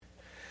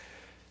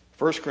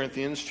1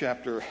 Corinthians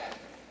chapter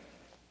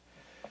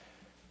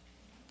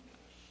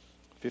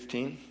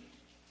 15.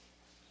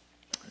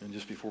 And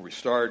just before we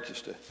start,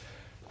 just a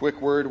quick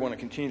word. I want to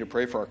continue to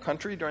pray for our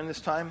country during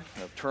this time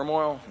of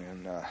turmoil.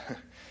 And a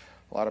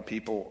lot of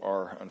people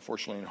are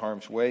unfortunately in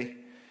harm's way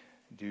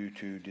due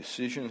to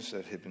decisions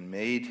that have been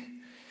made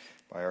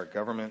by our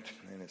government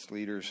and its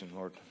leaders. And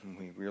Lord,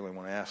 we really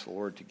want to ask the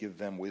Lord to give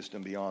them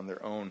wisdom beyond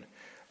their own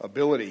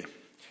ability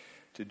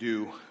to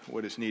do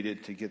what is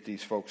needed to get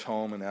these folks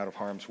home and out of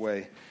harm's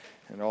way,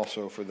 and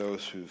also for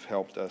those who've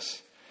helped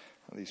us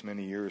these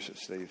many years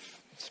as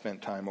they've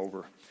spent time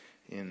over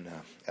in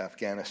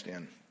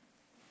Afghanistan.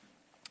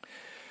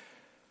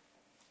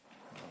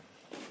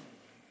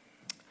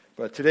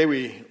 But today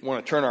we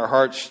want to turn our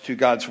hearts to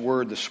God's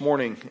Word this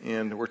morning,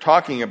 and we're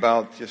talking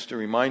about, just to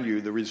remind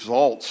you, the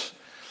results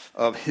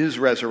of His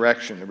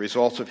resurrection, the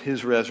results of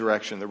His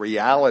resurrection, the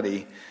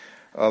reality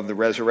of the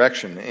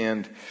resurrection.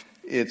 And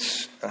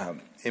it's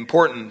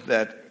important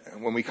that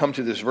when we come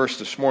to this verse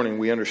this morning,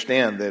 we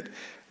understand that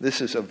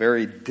this is a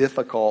very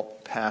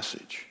difficult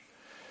passage.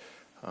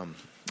 I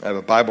have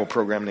a Bible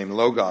program named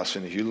Logos,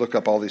 and as you look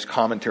up all these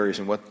commentaries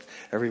and what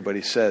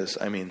everybody says,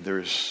 I mean,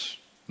 there's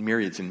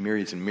myriads and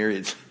myriads and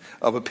myriads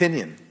of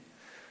opinion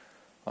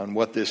on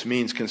what this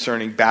means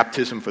concerning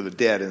baptism for the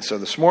dead. And so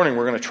this morning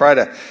we're going to try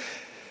to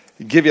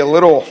give you a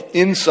little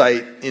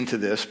insight into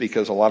this,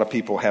 because a lot of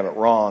people have it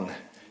wrong,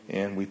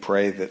 and we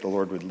pray that the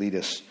Lord would lead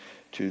us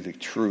to the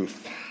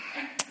truth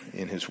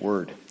in His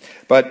Word.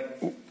 But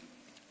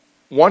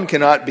one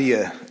cannot be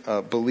a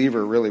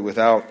believer really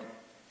without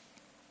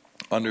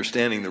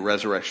understanding the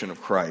resurrection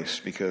of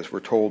Christ, because we're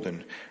told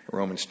in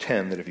Romans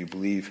 10 that if you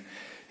believe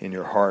in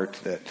your heart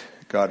that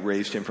God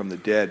raised Him from the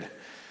dead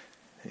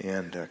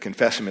and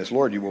confess Him as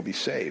Lord, you will be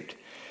saved.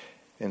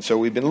 And so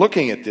we've been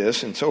looking at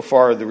this, and so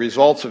far the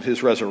results of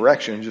His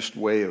resurrection, just a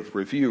way of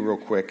review real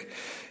quick,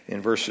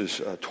 in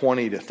verses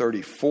 20 to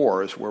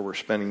 34 is where we're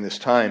spending this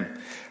time.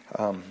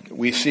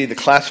 We see the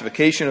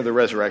classification of the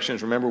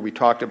resurrections. Remember, we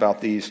talked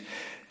about these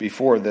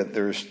before, that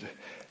there's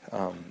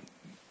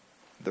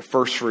the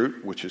first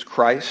fruit, which is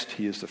Christ.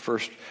 He is the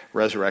first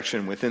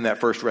resurrection. Within that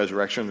first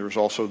resurrection, there's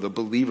also the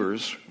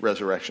believer's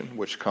resurrection,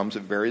 which comes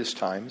at various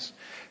times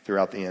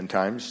throughout the end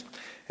times.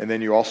 And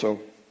then you also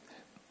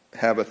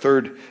have a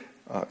third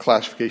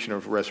classification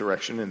of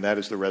resurrection, and that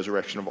is the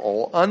resurrection of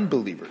all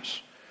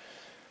unbelievers.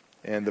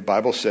 And the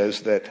Bible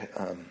says that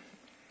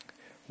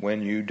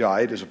when you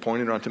die, it is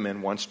appointed unto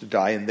men once to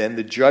die, and then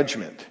the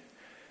judgment.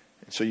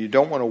 And so you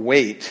don't want to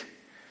wait.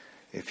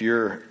 If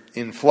you're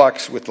in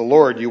flux with the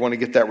Lord, you want to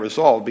get that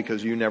resolved,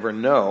 because you never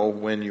know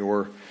when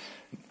your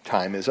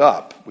time is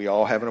up. We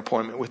all have an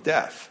appointment with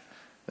death.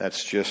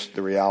 That's just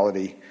the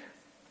reality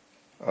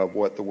of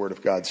what the Word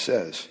of God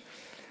says.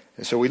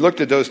 And so we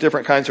looked at those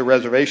different kinds of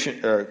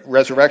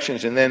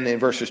resurrections, and then in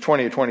verses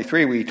 20 to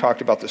 23, we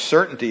talked about the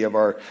certainty of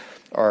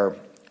our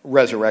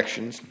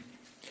resurrections.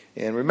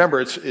 And remember,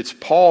 it's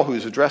Paul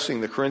who's addressing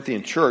the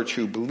Corinthian church,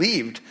 who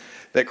believed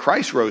that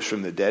Christ rose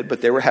from the dead,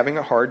 but they were having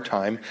a hard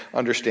time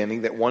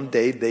understanding that one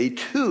day they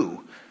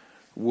too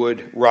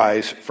would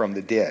rise from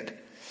the dead.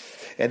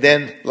 And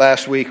then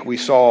last week we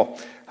saw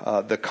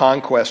the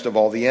conquest of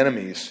all the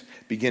enemies,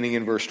 beginning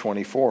in verse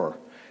 24.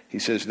 He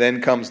says,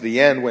 "Then comes the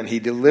end, when He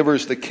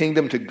delivers the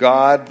kingdom to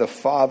God the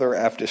Father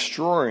after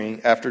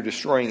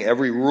destroying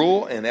every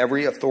rule and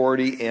every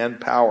authority and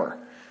power."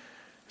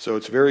 So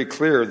it's very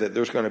clear that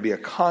there's going to be a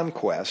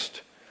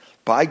conquest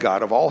by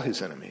God of all His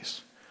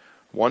enemies.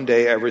 One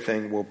day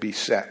everything will be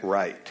set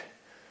right.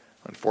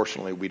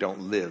 Unfortunately, we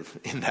don't live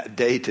in that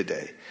day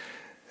today.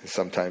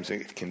 Sometimes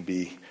it can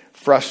be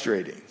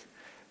frustrating.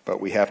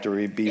 But we have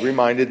to be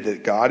reminded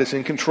that God is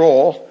in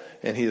control,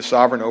 and He is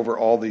sovereign over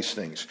all these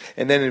things.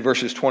 And then in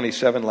verses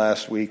 27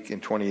 last week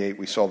and 28,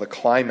 we saw the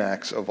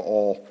climax of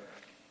all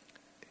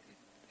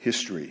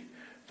history.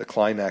 The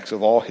climax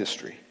of all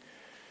history.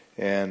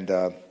 And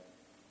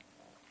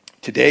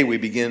today we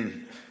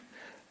begin,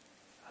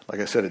 like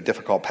I said, a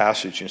difficult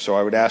passage. And so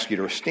I would ask you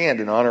to stand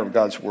in honor of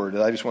God's Word.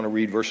 I just want to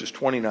read verses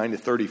 29 to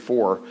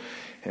 34.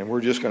 And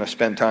we're just going to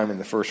spend time in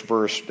the first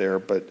verse there,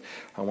 but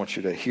I want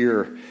you to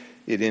hear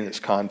it in its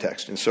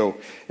context. And so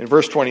in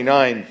verse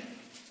 29,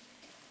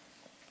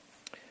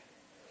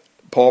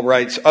 Paul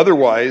writes,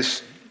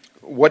 "Otherwise,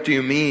 what do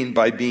you mean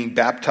by being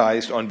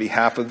baptized on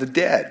behalf of the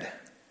dead?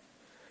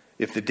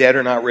 If the dead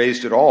are not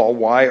raised at all,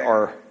 why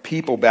are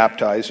people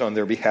baptized on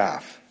their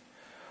behalf?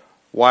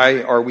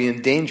 Why are we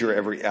in danger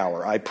every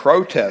hour? I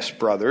protest,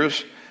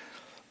 brothers,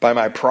 by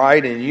my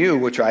pride in you,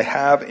 which I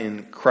have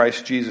in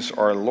Christ Jesus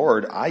our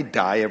Lord, I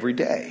die every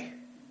day.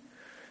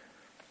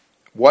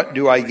 What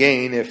do I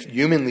gain if,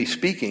 humanly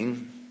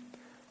speaking,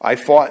 I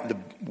fought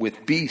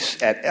with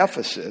beasts at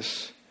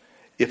Ephesus?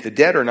 If the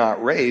dead are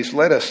not raised,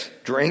 let us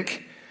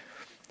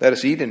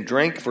eat and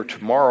drink, for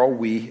tomorrow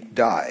we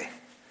die."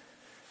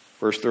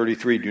 Verse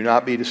 33, "Do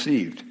not be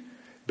deceived.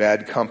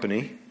 Bad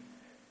company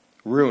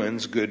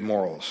ruins good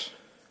morals.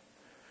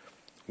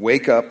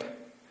 Wake up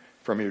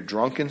from your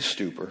drunken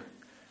stupor,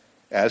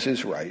 as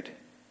is right,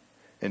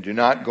 and do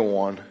not go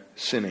on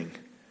sinning,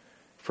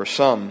 for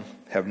some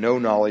have no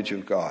knowledge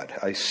of God.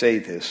 I say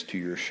this to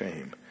your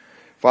shame.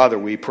 Father,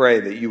 we pray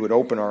that you would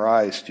open our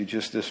eyes to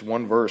just this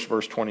one verse,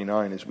 verse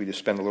 29, as we just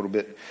spend a little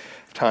bit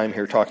of time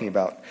here talking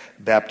about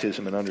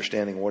baptism and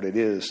understanding what it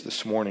is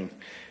this morning.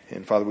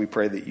 And Father, we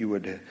pray that you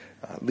would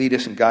lead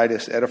us and guide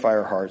us, edify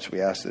our hearts. We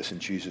ask this in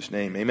Jesus'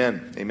 name.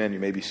 Amen. Amen. You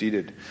may be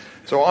seated.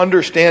 So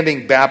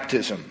understanding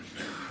baptism.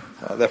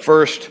 The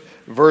first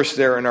verse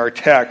there in our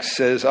text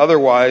says,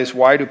 otherwise,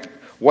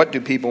 what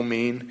do people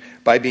mean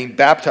by being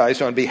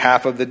baptized on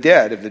behalf of the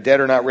dead? If the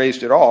dead are not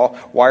raised at all,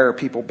 why are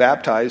people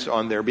baptized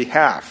on their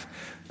behalf?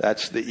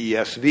 That's the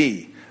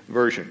ESV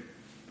version.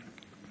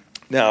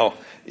 Now,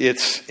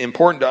 it's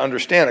important to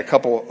understand a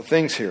couple of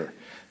things here.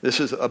 This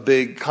is a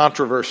big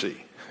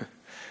controversy.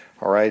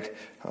 All right?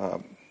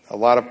 A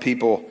lot of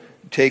people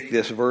take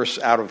this verse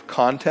out of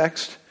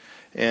context,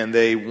 and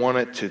they want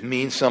it to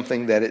mean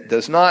something that it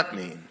does not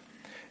mean.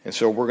 And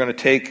so we're going to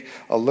take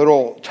a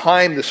little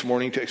time this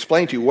morning to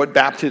explain to you what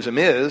baptism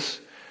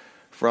is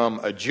from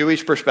a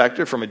Jewish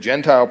perspective, from a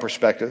Gentile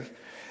perspective,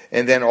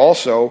 and then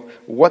also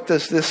what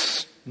does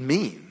this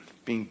mean,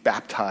 being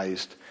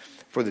baptized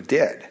for the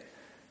dead?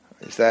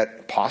 Is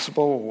that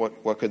possible?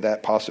 What could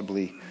that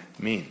possibly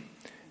mean?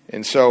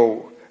 And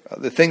so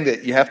the thing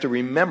that you have to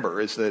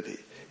remember is that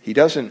he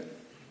doesn't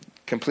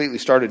completely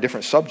start a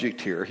different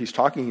subject here. He's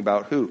talking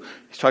about who?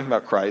 He's talking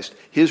about Christ,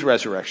 his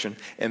resurrection,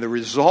 and the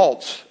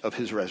results of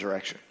his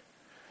resurrection.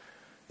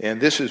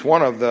 And this is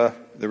one of the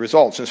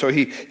results. And so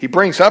he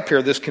brings up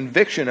here this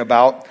conviction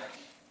about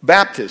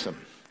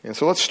baptism. And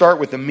so let's start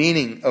with the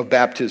meaning of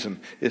baptism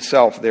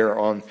itself there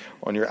on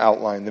your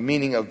outline. The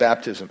meaning of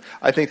baptism.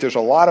 I think there's a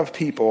lot of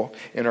people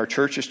in our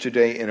churches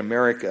today in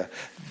America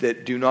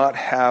that do not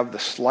have the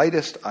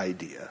slightest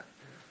idea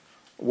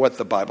what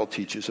the Bible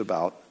teaches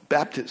about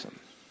baptism.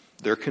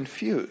 They're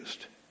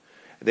confused.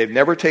 They've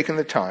never taken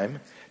the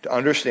time to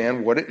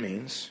understand what it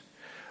means.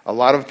 A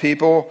lot of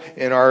people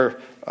in our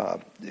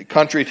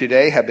country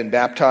today have been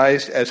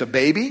baptized as a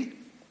baby,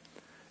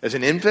 as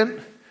an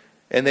infant,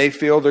 and they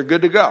feel they're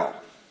good to go.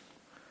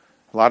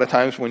 A lot of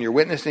times when you're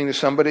witnessing to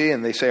somebody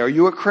and they say, "Are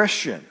you a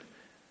Christian?"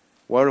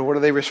 What do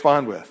they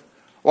respond with?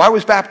 "Well, I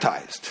was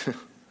baptized."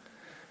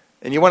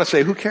 And you want to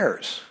say, who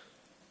cares?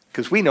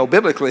 Because we know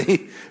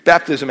biblically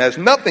baptism has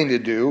nothing to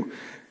do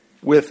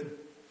with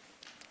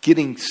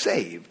getting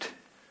saved.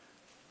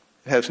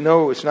 It's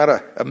not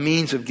a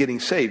means of getting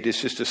saved.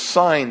 It's just a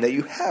sign that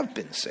you have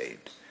been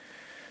saved.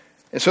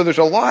 And so there's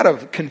a lot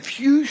of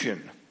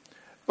confusion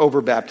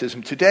over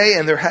baptism today,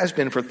 and there has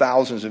been for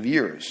thousands of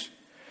years.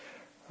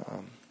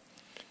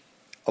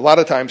 A lot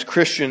of times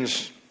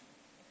Christians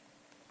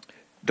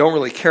don't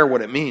really care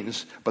what it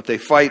means, but they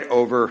fight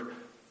over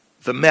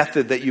the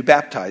method that you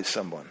baptize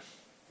someone.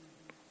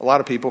 A lot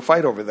of people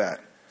fight over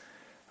that.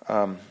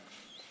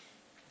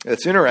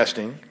 It's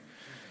interesting.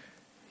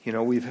 You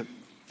know,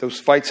 those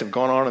fights have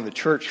gone on in the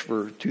church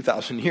for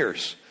 2,000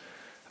 years.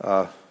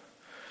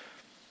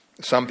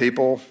 Some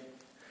people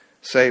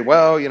say,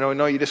 well,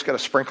 no, you just got to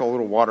sprinkle a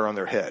little water on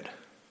their head.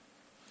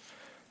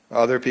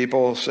 Other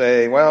people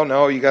say, well,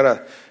 no, you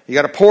got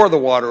to pour the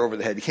water over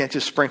the head. You can't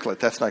just sprinkle it.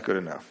 That's not good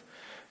enough.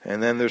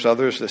 And then there's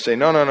others that say,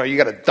 no, you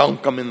got to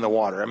dunk them in the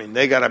water. I mean,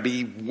 they got to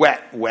be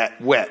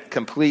wet,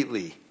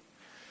 completely,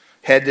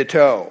 head to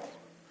toe.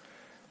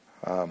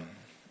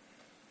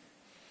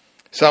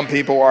 Some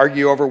people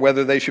argue over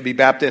whether they should be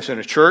baptized in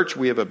a church.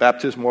 We have a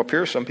baptismal up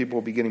here. Some people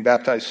will be getting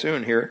baptized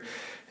soon here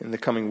in the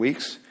coming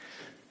weeks.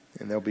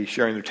 And they'll be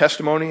sharing their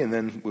testimony, and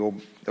then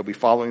they'll be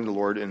following the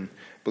Lord in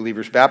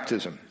believers'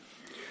 baptism.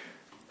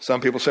 Some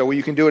people say, well,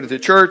 you can do it at the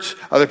church.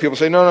 Other people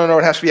say, no,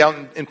 it has to be out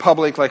in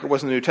public like it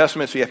was in the New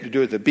Testament, so you have to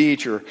do it at the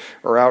beach or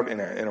out in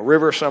a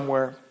river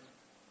somewhere.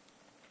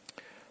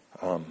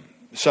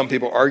 Some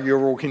people argue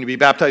over, well, can you be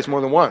baptized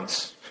more than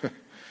once?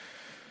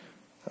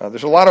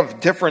 There's a lot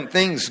of different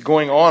things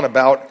going on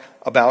about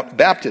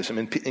baptism,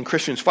 and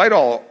Christians fight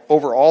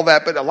over all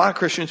that, but a lot of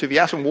Christians, if you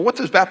ask them, well, what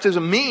does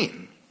baptism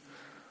mean?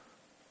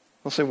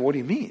 They'll say, well, what do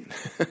you mean?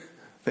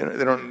 They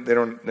don't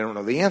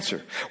know the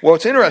answer. Well,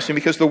 it's interesting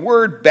because the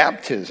word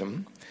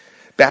baptism,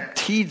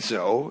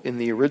 baptizo in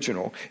the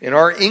original, in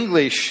our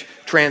English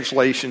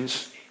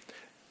translations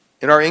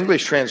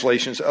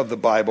of the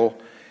Bible,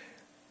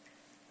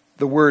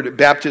 the word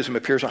baptism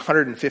appears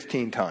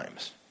 115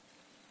 times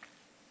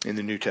in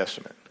the New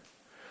Testament.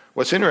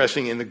 What's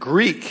interesting, in the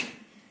Greek,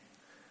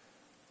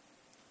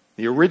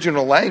 the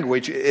original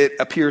language, it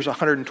appears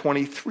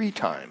 123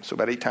 times, so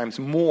about 8 times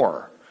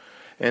more.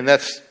 And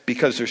that's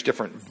because there's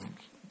different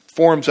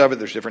forms of it.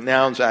 There's different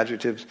nouns,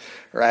 adjectives,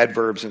 or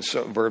adverbs, and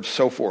verbs,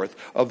 so forth,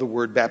 of the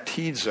word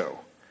baptizo.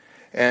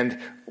 And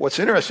what's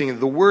interesting,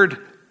 the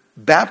word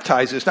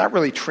baptize is not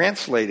really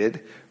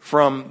translated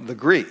from the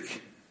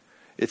Greek.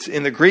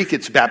 In the Greek,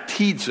 it's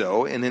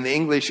baptizo, and in the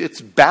English, it's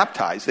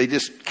baptized. They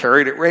just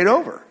carried it right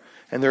over.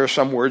 And there are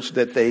some words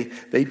that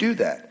they do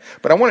that.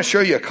 But I want to show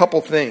you a couple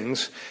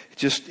things,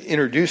 just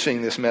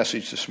introducing this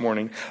message this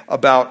morning,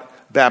 about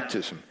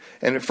baptism.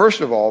 And first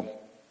of all,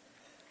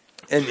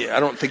 And I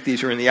don't think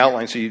these are in the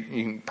outline, so you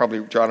can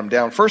probably jot them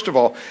down. First of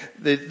all,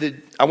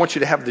 I want you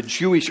to have the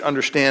Jewish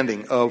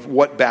understanding of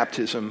what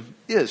baptism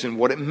is and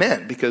what it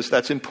meant, because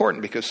that's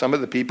important, because some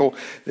of the people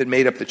that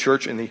made up the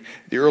church in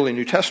the early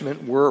New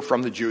Testament were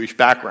from the Jewish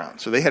background.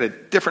 So they had a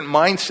different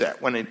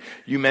mindset when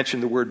you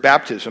mentioned the word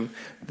baptism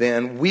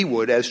than we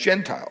would as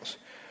Gentiles.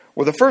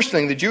 Well, the first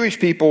thing, the Jewish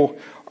people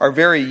are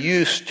very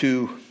used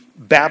to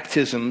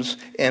baptisms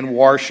and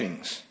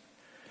washings.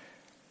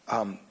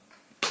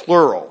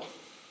 Plural.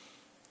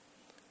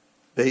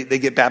 They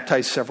get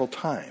baptized several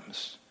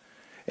times.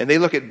 And they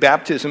look at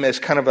baptism as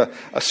kind of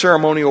a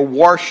ceremonial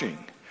washing.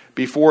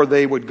 Before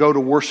they would go to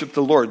worship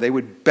the Lord, they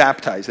would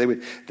baptize. They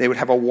would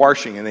have a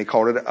washing, and they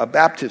called it a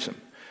baptism.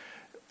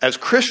 As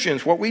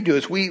Christians, what we do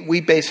is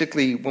we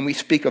basically, when we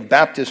speak of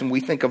baptism,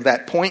 we think of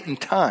that point in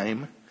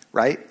time,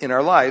 right, in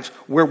our lives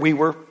where we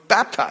were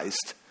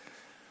baptized.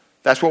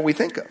 That's what we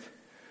think of.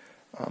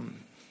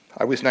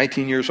 I was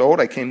 19 years old.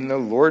 I came to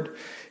know the Lord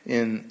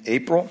in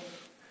April.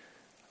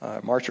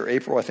 March or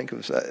April, I think it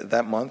was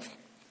that month.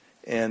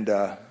 And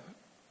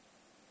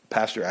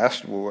pastor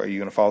asked, well, are you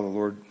going to follow the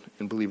Lord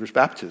in believer's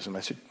baptism? I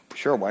said,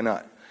 sure, why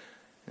not?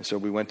 And so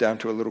we went down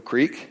to a little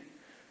creek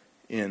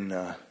in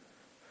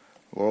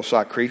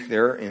Loyalsock Creek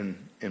there in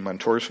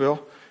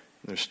Montoursville.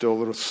 There's still a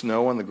little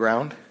snow on the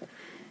ground.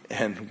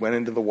 And went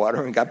into the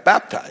water and got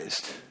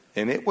baptized.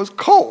 And it was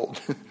cold.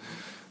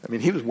 I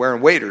mean, he was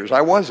wearing waders.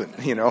 I wasn't,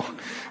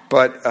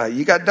 But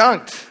you got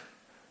dunked.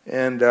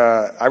 And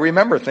I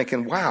remember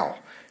thinking, wow,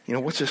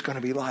 what's this going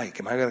to be like?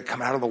 Am I going to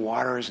come out of the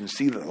waters and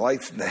see the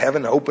lights in the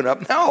heaven open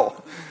up?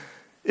 No.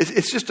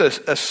 It's just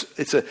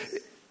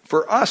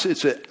for us,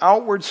 it's an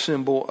outward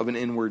symbol of an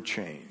inward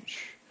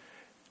change.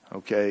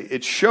 Okay?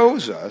 It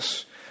shows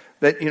us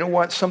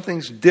that,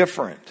 something's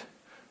different.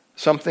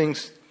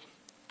 Something's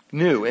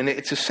new. And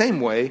it's the same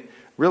way,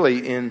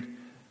 really, in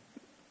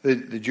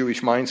the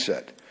Jewish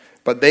mindset.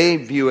 But they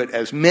view it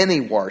as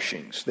many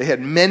washings. They had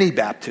many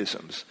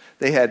baptisms.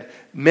 They had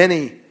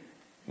many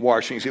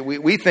washings.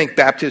 We think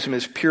baptism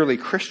is purely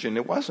Christian.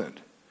 It wasn't.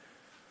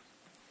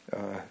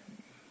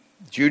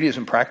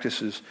 Judaism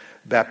practices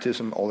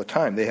baptism all the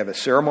time. They have a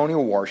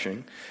ceremonial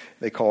washing.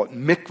 They call it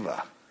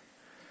mikvah.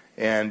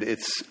 And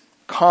it's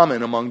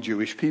common among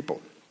Jewish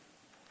people.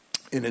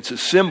 And it's a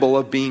symbol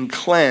of being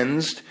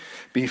cleansed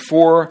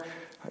before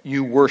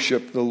you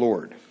worship the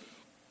Lord.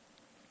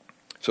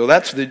 So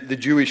that's the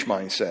Jewish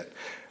mindset.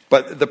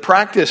 But the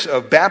practice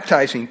of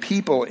baptizing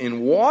people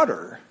in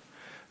water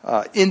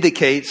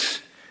indicates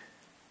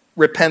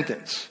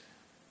repentance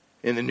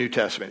in the New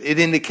Testament. It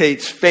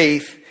indicates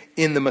faith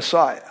in the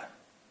Messiah.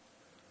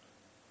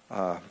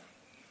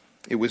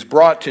 It was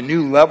brought to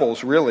new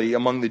levels, really,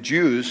 among the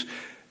Jews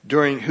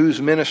during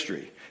whose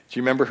ministry? Do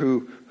you remember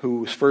who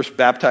was first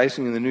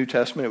baptizing in the New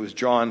Testament? It was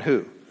John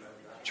who?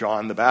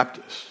 John the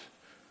Baptist.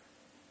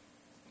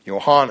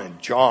 Yohanan,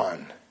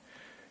 John.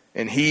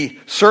 And he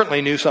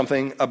certainly knew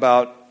something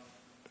about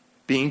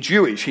being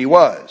Jewish. He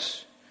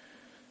was.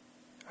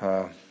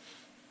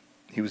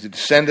 He was a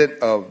descendant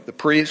of the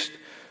priest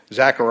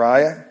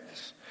Zechariah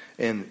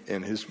and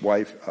his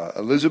wife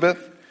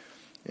Elizabeth.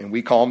 And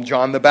we call him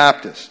John the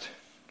Baptist.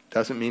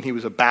 Doesn't mean he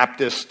was a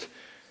Baptist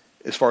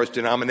as far as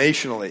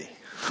denominationally.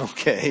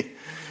 Okay?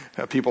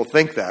 People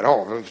think that,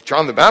 if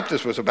John the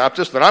Baptist was a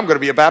Baptist, then I'm going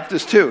to be a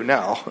Baptist too.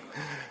 No.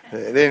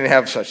 They didn't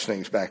have such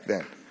things back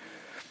then.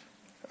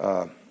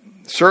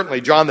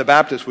 Certainly John the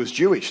Baptist was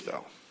Jewish,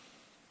 though.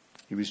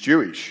 He was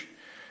Jewish.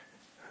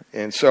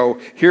 And so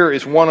here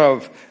is one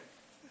of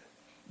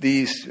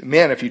these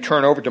men. If you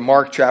turn over to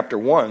Mark chapter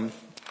 1,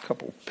 a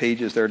couple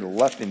pages there to the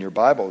left in your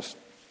Bibles,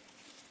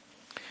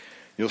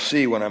 you'll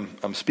see what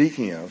I'm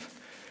speaking of.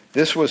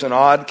 This was an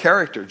odd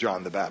character,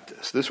 John the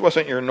Baptist. This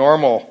wasn't your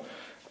normal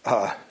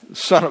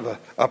son of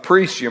a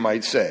priest, you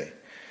might say.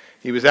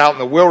 He was out in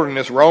the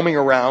wilderness roaming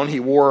around. He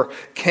wore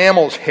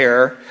camel's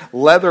hair,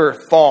 leather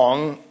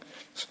thong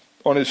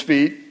on his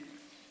feet,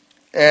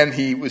 and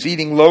he was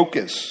eating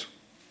locusts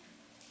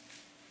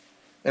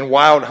and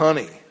wild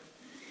honey.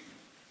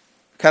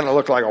 Kind of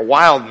looked like a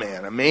wild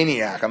man, a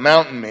maniac, a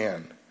mountain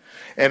man.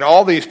 And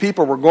all these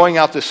people were going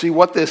out to see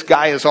what this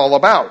guy is all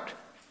about.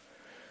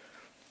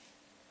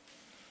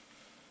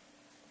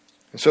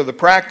 And so the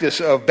practice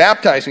of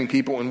baptizing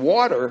people in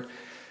water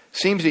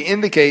seems to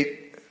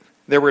indicate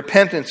their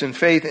repentance and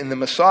faith in the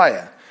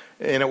Messiah.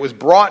 And it was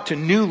brought to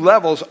new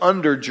levels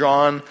under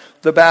John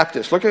the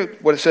Baptist. Look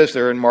at what it says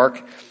there in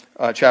Mark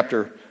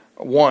chapter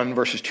 1,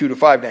 verses 2 to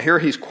 5. Now here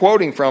he's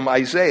quoting from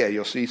Isaiah.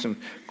 You'll see some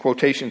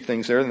quotation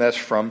things there, and that's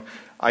from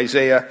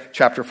Isaiah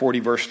chapter 40,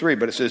 verse 3.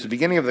 But it says, the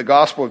beginning of the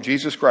gospel of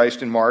Jesus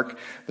Christ in Mark,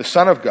 the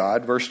Son of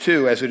God, verse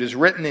 2, as it is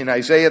written in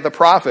Isaiah the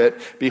prophet,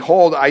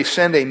 behold, I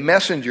send a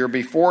messenger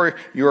before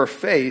your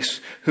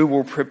face who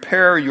will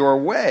prepare your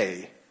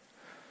way.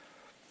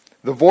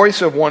 The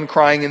voice of one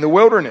crying in the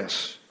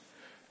wilderness.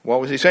 What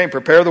was he saying?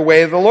 Prepare the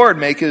way of the Lord,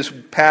 make his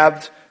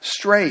paths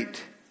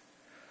straight.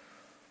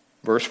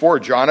 Verse 4,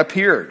 John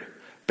appeared,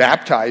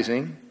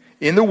 baptizing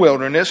in the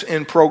wilderness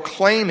and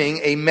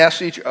proclaiming a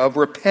message of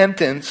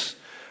repentance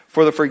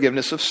for the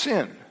forgiveness of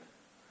sin.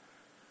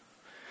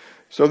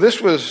 So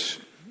this was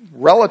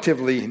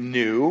relatively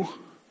new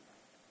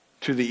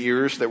to the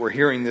ears that were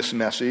hearing this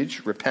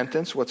message.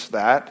 Repentance, what's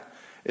that?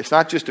 It's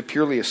not just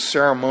purely a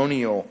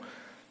ceremonial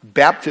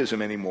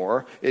baptism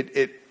anymore.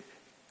 It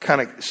kind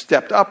of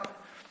stepped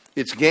up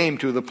its game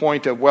to the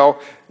point of,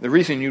 well, the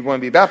reason you'd want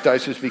to be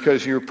baptized is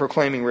because you're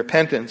proclaiming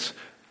repentance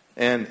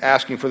and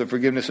asking for the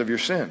forgiveness of your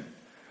sin.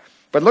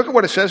 But look at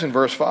what it says in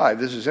verse 5.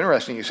 This is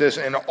interesting. It says,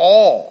 and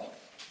all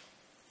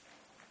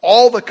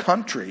the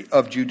country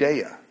of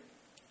Judea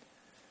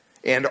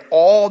and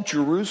all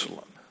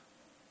Jerusalem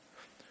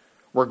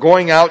were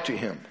going out to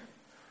him.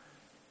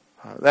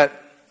 That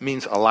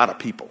means a lot of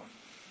people.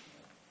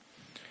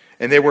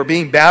 And they were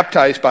being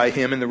baptized by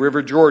him in the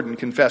river Jordan,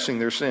 confessing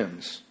their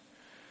sins.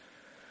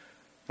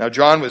 Now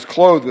John was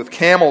clothed with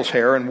camel's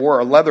hair and wore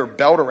a leather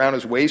belt around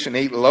his waist and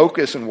ate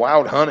locusts and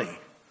wild honey.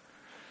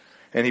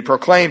 And he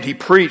proclaimed, he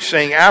preached,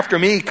 saying, after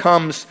me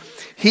comes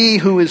he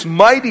who is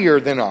mightier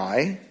than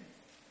I,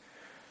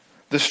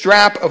 the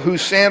strap of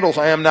whose sandals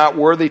I am not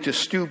worthy to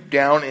stoop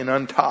down and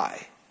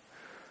untie.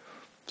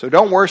 So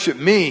don't worship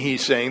me,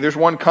 he's saying. There's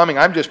one coming.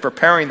 I'm just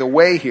preparing the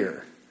way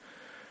here.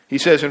 He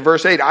says in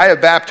verse 8, I have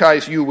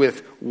baptized you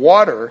with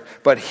water,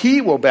 but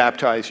he will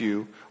baptize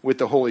you with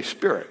the Holy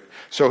Spirit.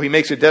 So he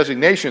makes a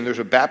designation. There's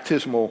a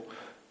baptism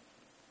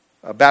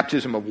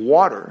of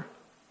water.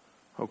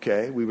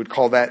 Okay, we would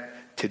call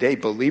that today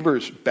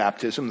believers'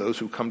 baptism, those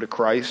who come to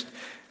Christ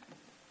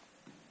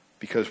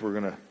because we're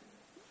going to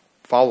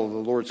follow the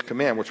Lord's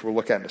command, which we'll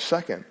look at in a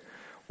second.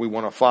 We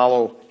want to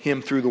follow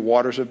him through the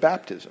waters of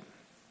baptism.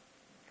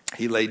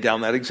 He laid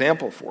down that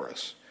example for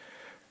us.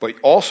 But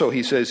also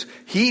he says,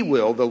 the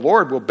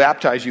Lord will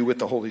baptize you with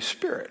the Holy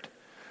Spirit.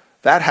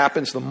 That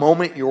happens the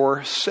moment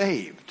you're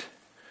saved.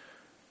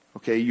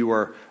 Okay, you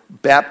are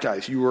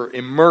baptized. You are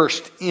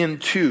immersed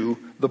into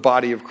the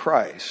body of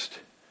Christ.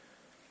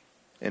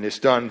 And it's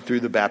done through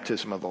the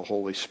baptism of the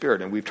Holy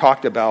Spirit. And we've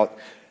talked about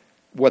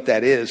what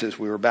that is as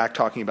we were back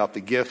talking about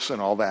the gifts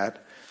and all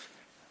that.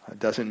 It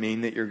doesn't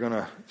mean that you're going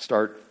to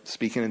start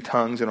speaking in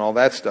tongues and all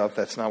that stuff.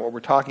 That's not what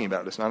we're talking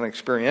about. It's not an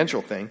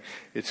experiential thing.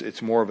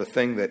 It's more of a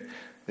thing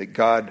that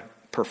God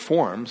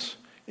performs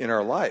in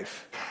our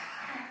life.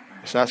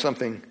 It's not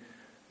something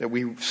that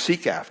we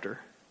seek after.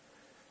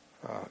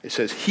 It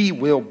says he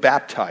will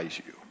baptize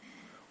you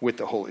with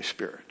the Holy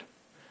Spirit.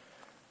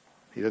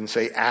 He doesn't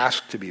say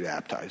ask to be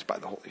baptized by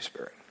the Holy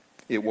Spirit.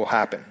 It will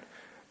happen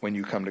when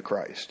you come to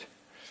Christ.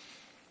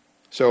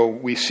 So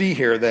we see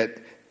here that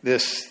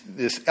this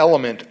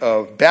element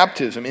of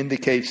baptism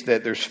indicates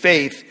that there's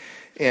faith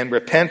and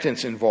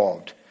repentance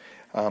involved.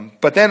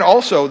 But then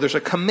also there's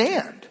a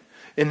command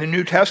in the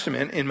New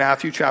Testament in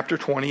Matthew chapter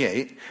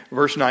 28,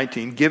 verse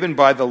 19, given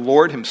by the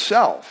Lord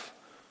himself.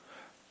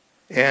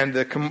 And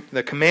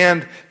the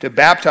command to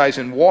baptize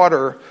in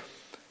water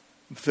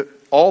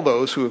all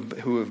those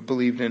who have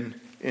believed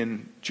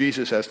in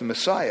Jesus as the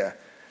Messiah.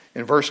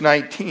 In verse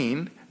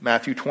 19,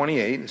 Matthew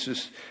 28, this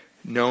is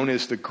known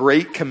as the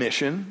Great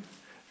Commission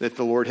that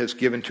the Lord has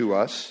given to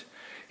us.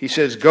 He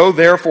says, go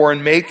therefore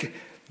and make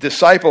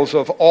disciples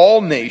of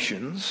all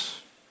nations.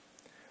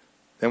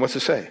 Then what's it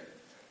say?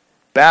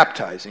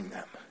 Baptizing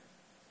them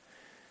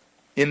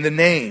in the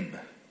name.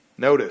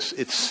 Notice,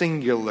 it's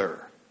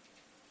singular.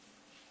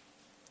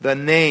 The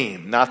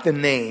name, not the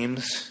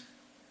names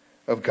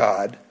of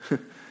God.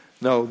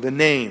 No, the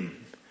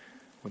name.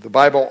 The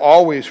Bible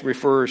always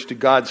refers to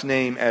God's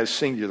name as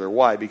singular.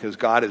 Why? Because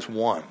God is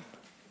one.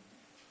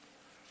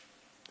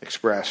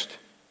 Expressed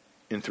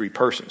in three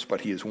persons,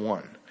 but he is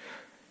one.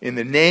 In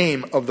the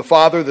name of the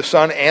Father, the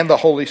Son, and the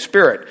Holy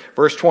Spirit.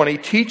 Verse 20,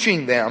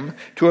 teaching them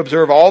to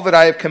observe all that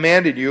I have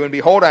commanded you, and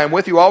behold, I am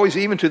with you always,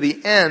 even to the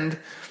end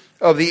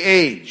of the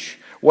age.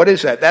 What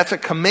is that? That's a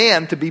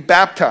command to be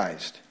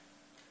baptized.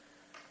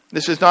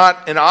 This is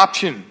not an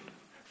option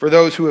for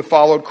those who have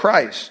followed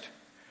Christ.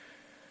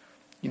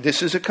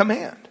 This is a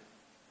command.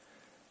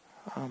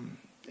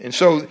 And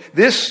so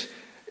this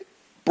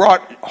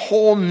brought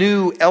whole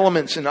new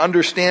elements and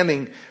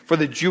understanding for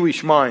the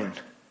Jewish mind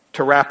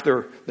to wrap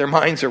their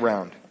minds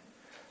around.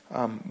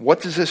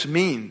 What does this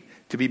mean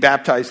to be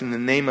baptized in the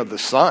name of the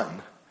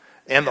Son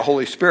and the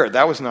Holy Spirit?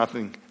 That was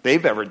nothing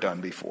they've ever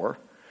done before.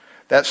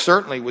 That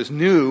certainly was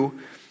new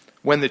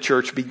when the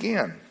church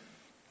began.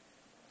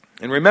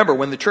 And remember,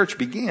 when the church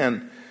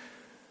began,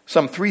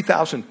 some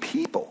 3,000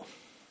 people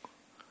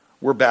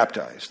were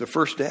baptized the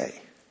first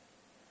day.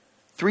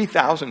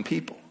 3,000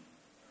 people.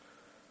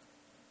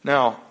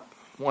 Now,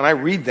 when I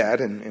read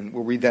that, and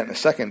we'll read that in a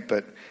second,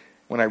 but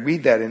when I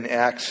read that in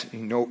Acts,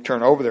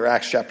 turn over there,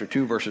 Acts chapter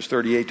 2, verses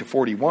 38 to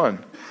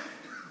 41,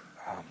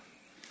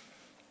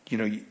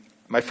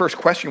 my first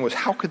question was,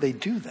 how could they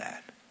do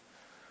that?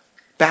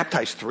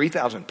 Baptize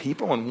 3,000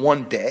 people in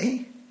one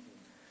day?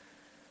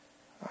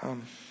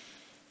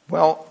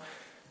 Well,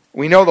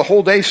 we know the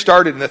whole day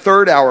started in the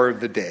third hour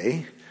of the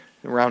day,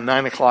 around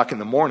 9 o'clock in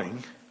the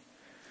morning,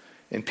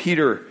 and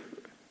Peter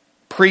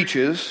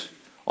preaches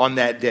on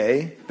that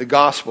day the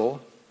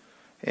gospel,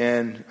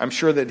 and I'm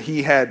sure that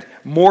he had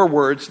more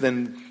words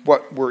than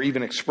what were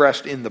even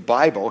expressed in the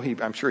Bible.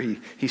 I'm sure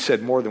he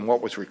said more than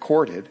what was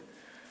recorded.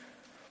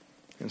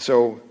 And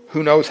so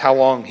who knows how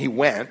long he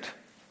went.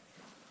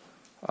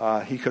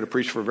 He could have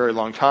preached for a very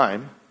long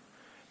time.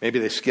 Maybe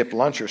they skipped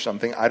lunch or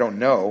something. I don't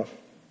know.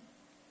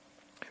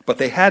 But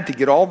they had to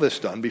get all this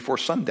done before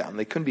sundown.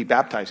 They couldn't be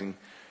baptizing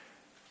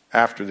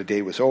after the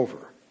day was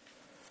over.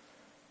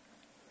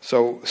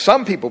 So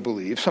some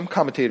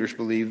commentators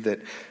believe that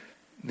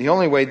the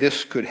only way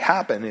this could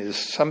happen is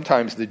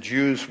sometimes the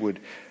Jews would,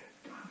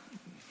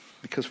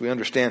 because we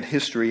understand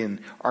history and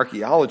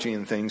archaeology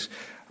and things,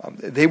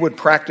 they would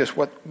practice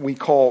what we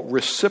call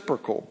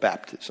reciprocal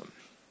baptism.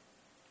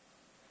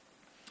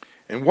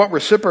 And what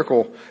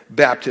reciprocal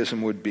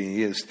baptism would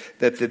be is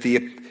that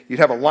you'd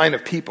have a line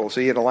of people.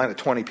 So you had a line of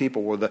 20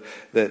 people where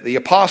the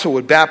apostle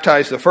would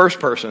baptize the first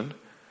person.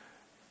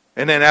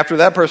 And then after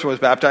that person was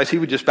baptized, he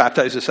would just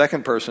baptize the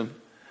second person.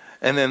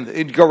 And then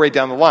it'd go right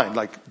down the line,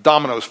 like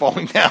dominoes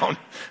falling down.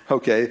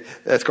 Okay,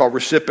 that's called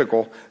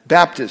reciprocal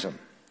baptism.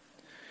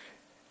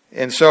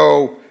 And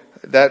so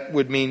that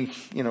would mean,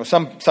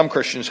 some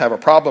Christians have a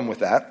problem with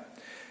that.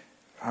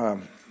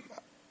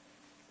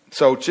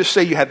 So just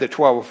say you had the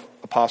 12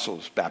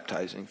 apostles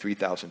baptizing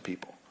 3,000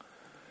 people.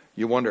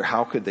 You wonder,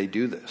 how could they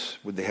do this?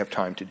 Would they have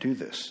time to do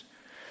this?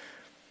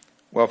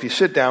 Well, if you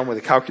sit down with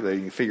a calculator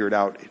and you figure it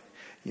out,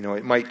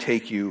 it might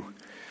take you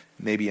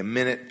maybe a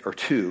minute or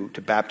two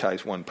to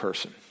baptize one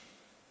person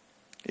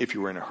if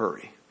you were in a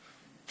hurry.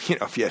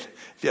 If you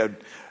had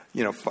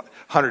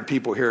 100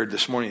 people here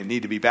this morning that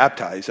need to be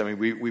baptized,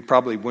 we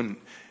probably wouldn't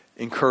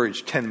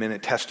encourage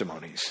 10-minute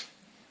testimonies.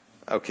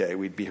 Okay,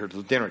 we'd be here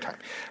till dinner time.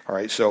 All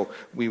right, so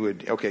we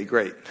would, okay,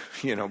 great.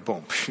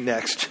 Boom,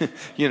 next.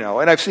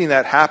 And I've seen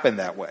that happen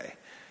that way.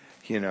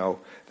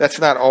 That's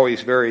not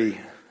always very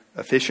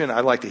efficient.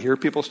 I like to hear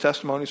people's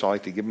testimonies. I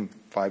like to give them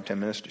 5-10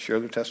 minutes to share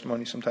their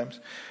testimony sometimes.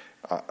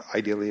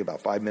 Ideally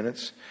about 5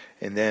 minutes.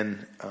 And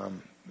then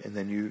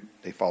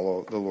they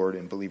follow the Lord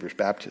in believers'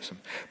 baptism.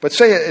 But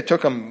say it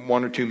took them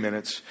 1 or 2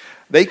 minutes.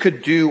 They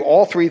could do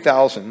all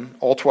 3,000,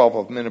 all 12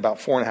 of them, in about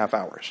 4.5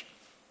 hours.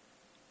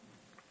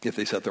 If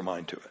they set their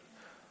mind to it.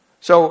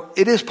 So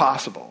it is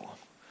possible.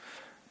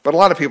 But a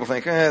lot of people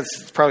think,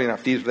 it's probably not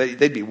feasible.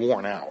 They'd be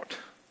worn out.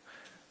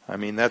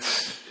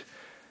 That's,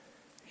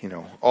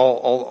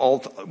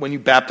 when you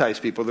baptize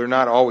people, they're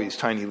not always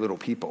tiny little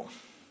people.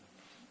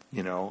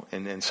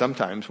 And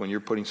sometimes when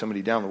you're putting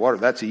somebody down in the water,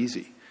 that's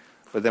easy.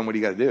 But then what do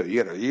you got to do?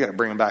 You got to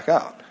bring them back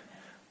out.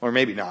 Or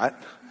maybe not.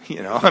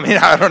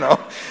 I don't know.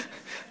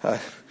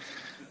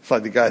 It's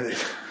like the guy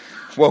that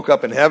woke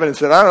up in heaven and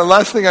said, the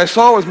last thing I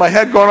saw was my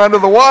head going under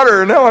the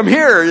water, and now I'm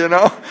here,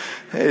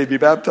 Hey, to be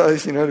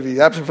baptized, to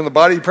be absent from the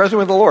body, present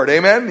with the Lord.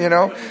 Amen?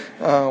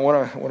 What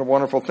a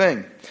wonderful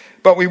thing.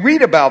 But we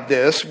read about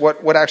this,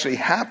 what actually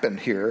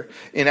happened here,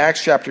 in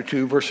Acts chapter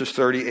 2, verses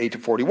 38 to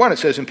 41. It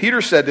says, and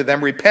Peter said to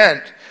them,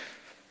 repent,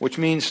 which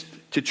means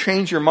to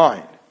change your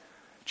mind,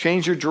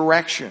 change your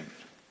direction.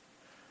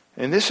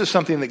 And this is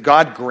something that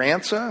God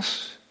grants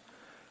us.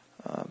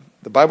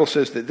 The Bible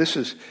says that this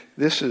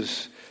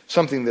is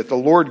something that the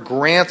Lord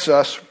grants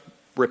us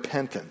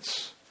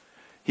repentance.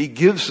 He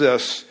gives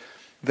us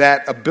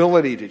that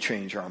ability to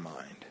change our mind.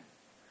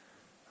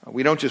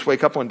 We don't just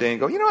wake up one day and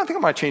go, I think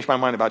I'm going to change my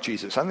mind about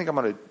Jesus. I think I'm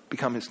going to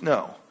become his.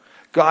 No.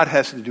 God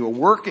has to do a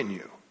work in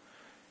you.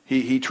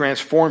 He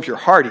transforms your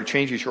heart. He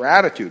changes your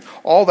attitude.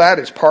 All that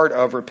is part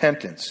of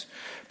repentance.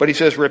 But he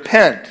says,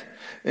 repent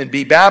and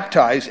be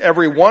baptized,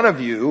 every one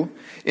of you,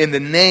 in the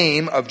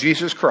name of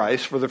Jesus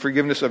Christ for the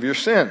forgiveness of your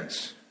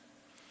sins.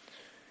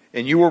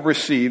 And you will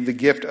receive the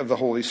gift of the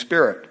Holy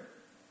Spirit.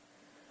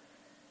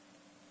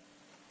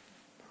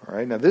 All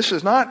right, now this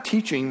is not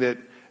teaching that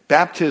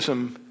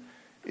baptism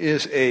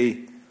is a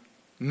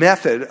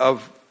method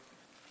of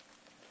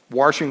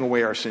washing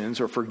away our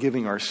sins or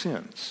forgiving our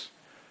sins.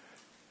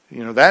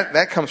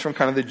 That comes from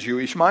kind of the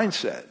Jewish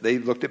mindset. They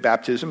looked at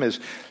baptism as,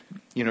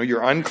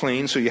 you're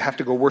unclean, so you have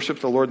to go worship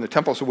the Lord in the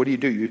temple. So what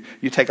do?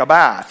 You take a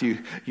bath.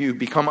 You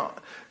become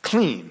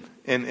clean.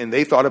 And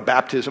they thought a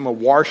baptism, a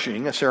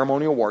washing, a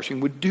ceremonial washing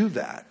would do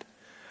that.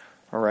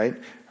 All right?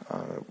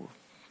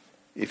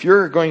 If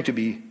you're going to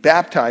be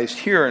baptized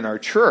here in our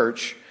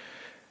church,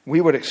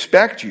 we would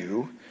expect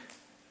you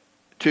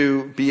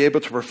to be able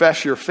to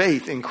profess your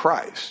faith in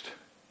Christ.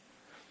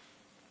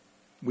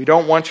 We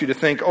don't want you to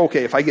think,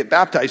 okay, if I get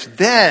baptized,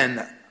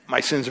 then my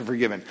sins are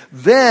forgiven.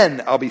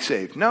 Then I'll be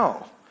saved.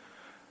 No.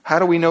 How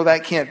do we know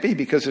that can't be?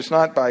 Because it's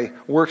not by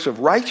works of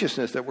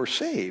righteousness that we're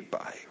saved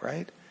by,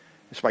 right?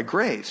 It's by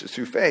grace. It's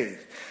through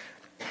faith.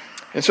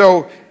 And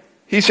so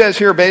he says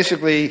here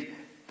basically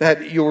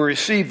that you will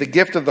receive the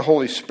gift of the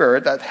Holy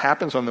Spirit. That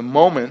happens on the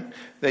moment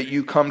that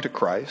you come to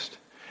Christ.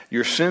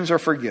 Your sins are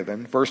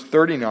forgiven. Verse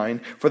 39,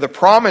 for the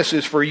promise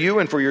is for you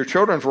and for your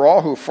children, for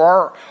all who are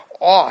far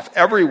off,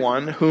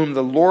 everyone whom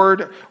the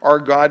Lord our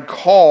God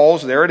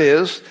calls, there it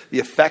is, the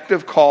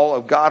effective call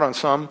of God on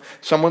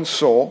someone's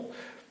soul,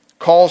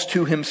 calls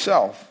to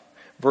himself.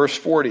 Verse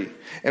 40,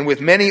 and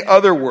with many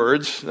other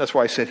words, that's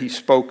why I said he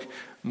spoke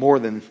more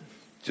than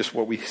just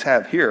what we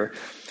have here,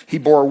 he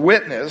bore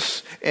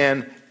witness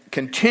and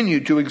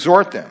continued to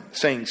exhort them,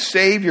 saying,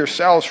 save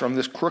yourselves from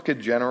this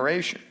crooked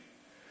generation.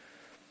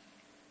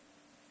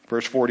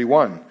 Verse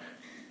 41.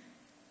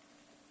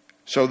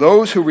 So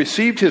those who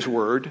received his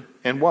word,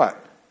 and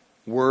what?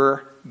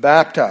 Were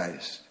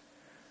baptized.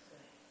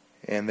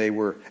 And they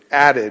were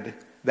added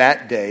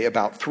that day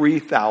about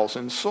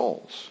 3,000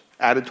 souls.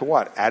 Added to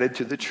what? Added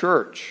to the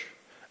church.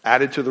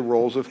 Added to the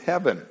rolls of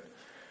heaven.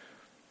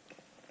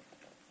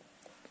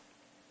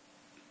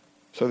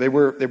 So they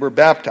were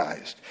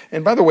baptized.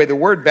 And by the way, the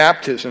word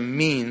baptism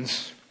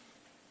means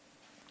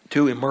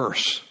to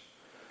immerse.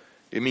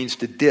 It means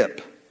to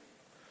dip.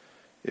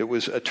 It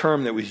was a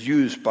term that was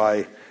used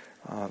by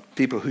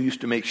people who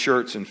used to make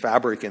shirts and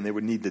fabric, and they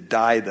would need to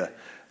dye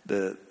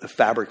the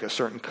fabric a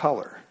certain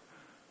color.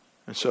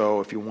 And so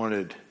if you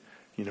wanted,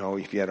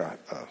 if you had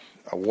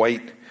a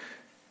white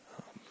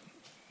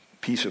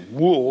piece of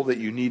wool that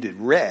you needed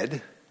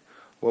red,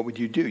 what would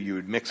you do? You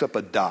would mix up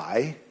a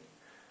dye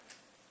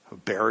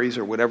of berries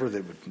or whatever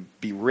that would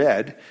be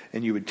red,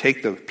 and you would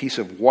take the piece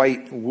of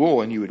white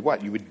wool and you would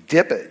what? You would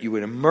dip it. You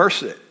would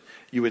immerse it.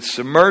 You would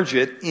submerge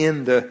it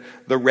in the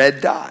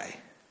red dye.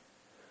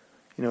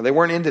 They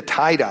weren't into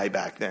tie-dye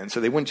back then, so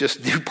they wouldn't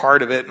just do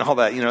part of it and all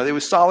that. They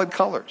was solid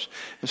colors.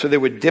 And so they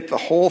would dip the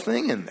whole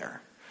thing in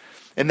there.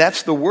 And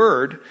that's the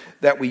word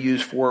that we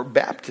use for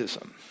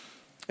baptism.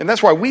 And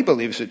that's why we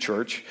believe as a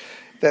church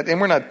that, and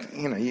we're not,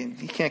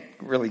 you can't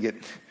really get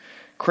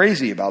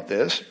crazy about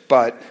this,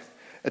 but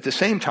at the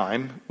same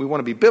time, we want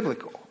to be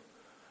biblical.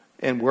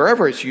 And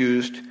wherever it's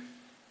used,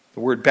 the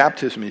word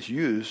baptism is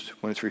used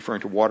when it's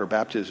referring to water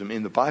baptism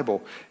in the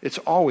Bible, it's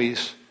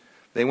always,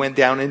 they went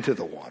down into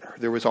the water.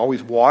 There was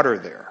always water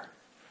there.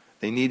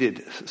 They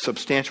needed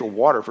substantial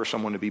water for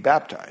someone to be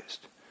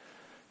baptized.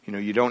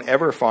 You don't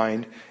ever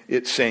find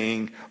it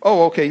saying,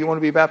 oh, okay, you want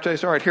to be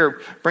baptized? All right, here,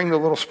 bring the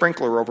little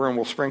sprinkler over and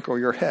we'll sprinkle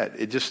your head.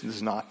 It just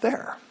is not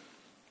there.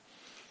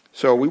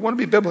 So we want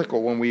to be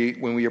biblical when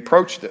we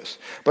approach this.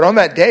 But on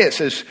that day, it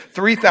says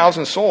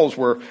 3,000 souls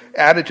were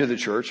added to the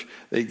church.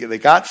 They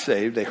got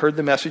saved. They heard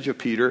the message of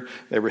Peter.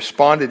 They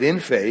responded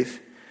in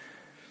faith.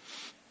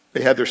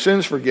 They had their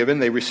sins forgiven.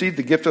 They received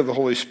the gift of the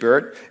Holy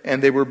Spirit,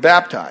 and they were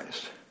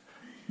baptized.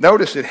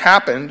 Notice it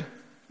happened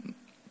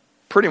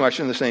pretty much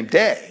in the same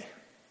day.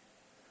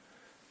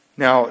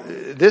 Now,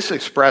 this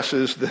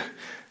expresses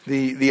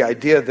the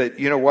idea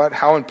that,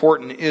 how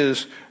important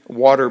is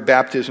water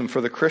baptism for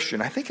the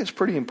Christian? I think it's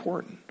pretty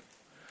important.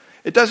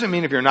 It doesn't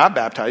mean if you're not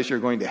baptized, you're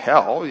going to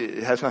hell.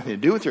 It has nothing to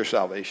do with your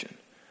salvation.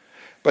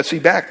 But see,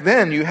 back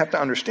then, you have to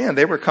understand,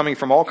 they were coming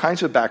from all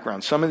kinds of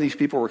backgrounds. Some of these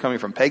people were coming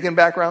from pagan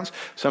backgrounds.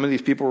 Some of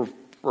these people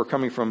were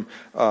coming from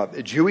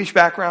Jewish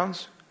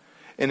backgrounds.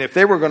 And if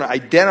they were going to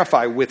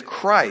identify with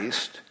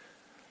Christ,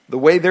 the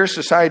way their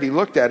society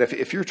looked at it,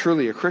 if you're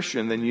truly a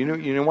Christian, then you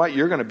know what?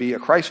 You're going to be a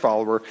Christ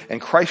follower,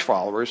 and Christ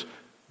followers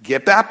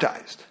get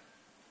baptized.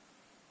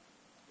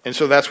 And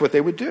so that's what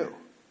they would do.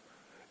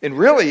 And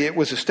really, it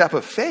was a step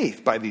of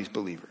faith by these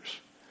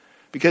believers,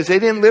 because they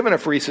didn't live in a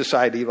free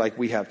society like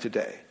we have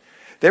today.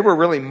 They were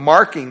really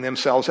marking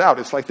themselves out.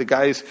 It's like the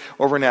guys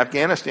over in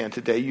Afghanistan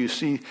today you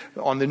see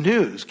on the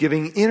news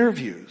giving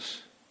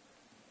interviews.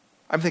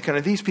 I'm thinking,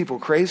 are these people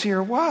crazy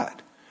or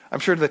what? I'm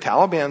sure the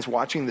Taliban's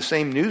watching the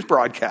same news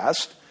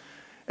broadcast,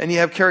 and you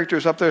have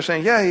characters up there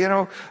saying,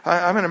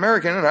 I'm an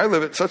American, and I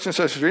live at such and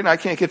such a street, and I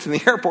can't get to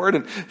the airport,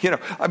 and,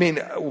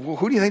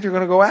 who do you think they're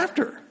going to go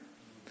after?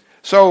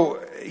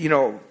 So,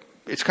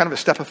 it's kind of a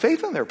step of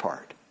faith on their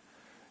part.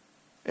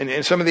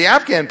 And some of the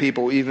Afghan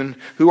people, even,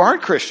 who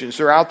aren't Christians,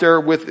 they're out there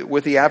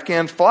with the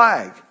Afghan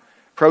flag,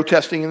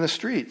 protesting in the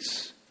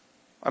streets.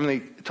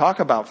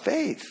 Talk about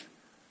faith.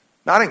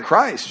 Not in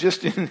Christ,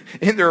 just in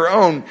their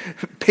own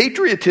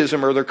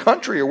patriotism or their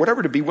country or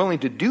whatever, to be willing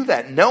to do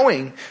that,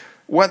 knowing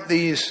what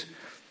these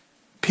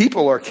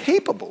people are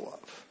capable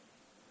of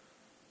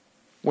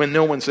when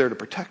no one's there to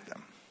protect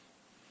them.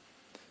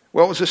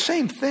 Well, it was the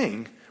same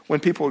thing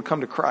when people would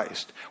come to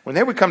Christ. When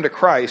they would come to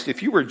Christ,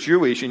 if you were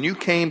Jewish and you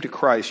came to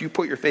Christ, you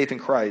put your faith in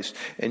Christ,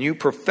 and you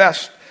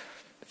professed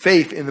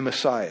faith in the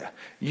Messiah,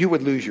 you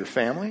would lose your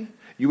family,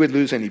 you would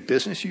lose any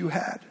business you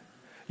had.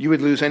 You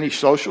would lose any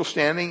social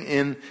standing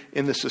in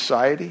the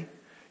society.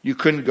 You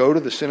couldn't go to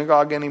the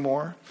synagogue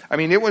anymore.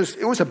 It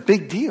was a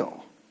big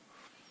deal.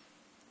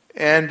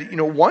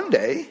 And, one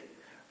day,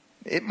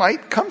 it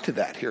might come to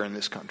that here in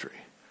this country.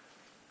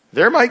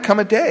 There might come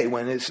a day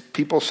when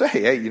people say,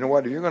 hey, you know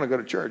what, if you're going to go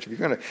to church, if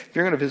you're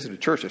going to visit a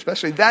church,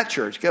 especially that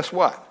church, guess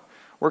what?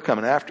 We're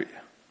coming after you.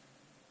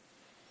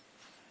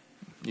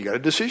 You got a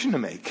decision to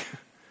make,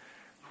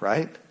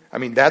 right?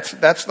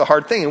 That's the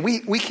hard thing. And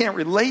we can't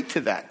relate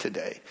to that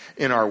today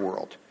in our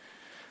world.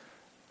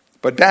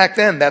 But back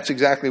then, that's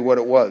exactly what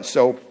it was.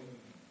 So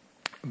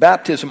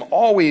baptism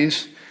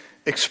always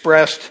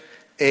expressed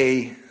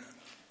it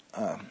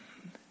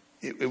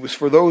was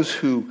for those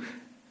who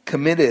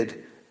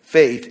committed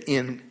faith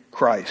in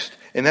Christ.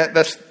 And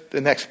that's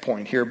the next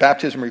point here.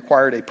 Baptism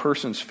required a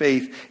person's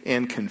faith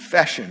and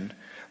confession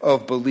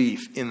of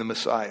belief in the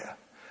Messiah.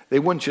 They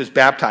wouldn't just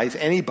baptize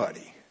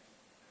anybody.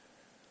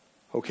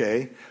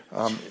 Okay,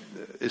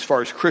 as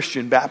far as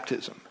Christian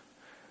baptism,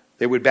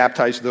 they would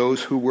baptize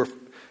those who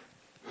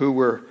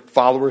were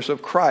followers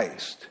of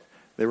Christ.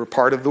 They were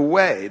part of the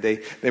way.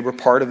 They were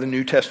part of the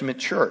New Testament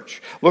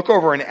church. Look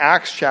over in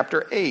Acts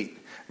chapter 8,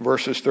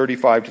 verses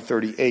 35 to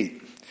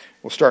 38.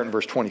 We'll start in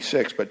verse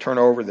 26, but turn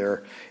over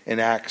there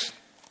in Acts.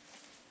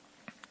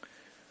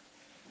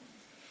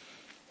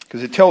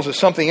 Because it tells us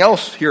something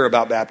else here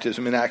about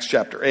baptism in Acts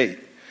chapter 8.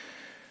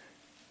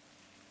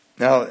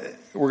 Now,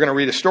 we're going to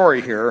read a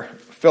story here,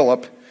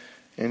 Philip,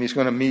 and he's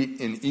going to meet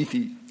an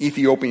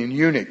Ethiopian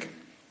eunuch.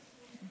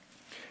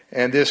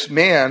 And this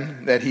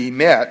man that he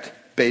met,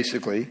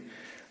 basically,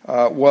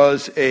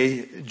 was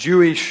a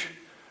Jewish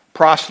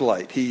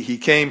proselyte. He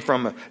came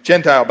from a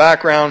Gentile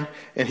background,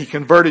 and he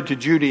converted to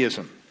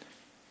Judaism.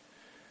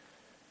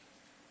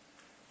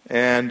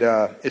 And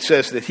it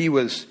says that he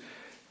was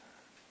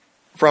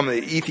from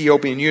the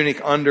Ethiopian eunuch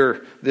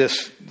under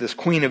this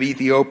queen of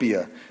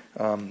Ethiopia,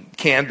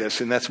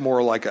 Candace, and that's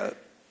more like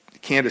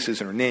Candace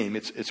isn't her name.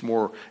 It's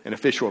more an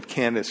official of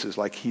Candace is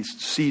like he's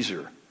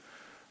Caesar.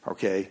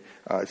 Okay,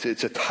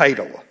 it's a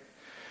title.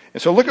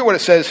 And so look at what it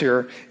says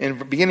here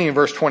beginning in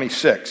verse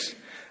 26.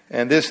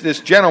 And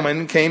this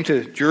gentleman came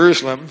to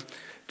Jerusalem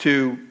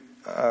to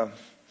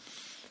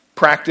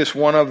practice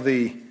one of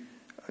the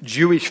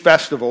Jewish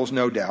festivals,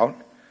 no doubt,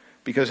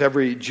 because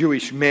every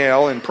Jewish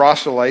male and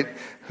proselyte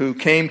who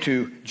came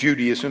to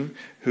Judaism,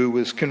 who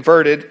was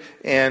converted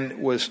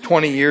and was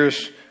 20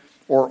 years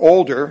or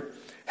older,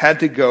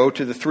 had to go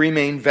to the three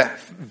main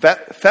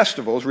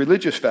festivals,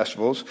 religious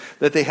festivals,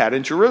 that they had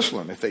in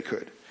Jerusalem, if they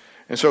could.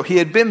 And so he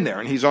had been there,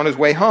 and he's on his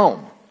way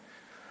home.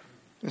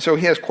 And so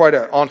he has quite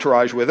an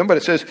entourage with him. But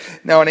it says,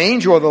 now an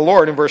angel of the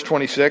Lord, in verse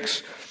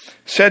 26,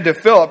 said to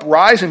Philip,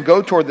 rise and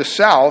go toward the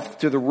south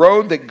to the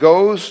road that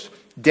goes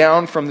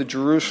down from the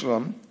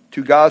Jerusalem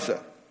to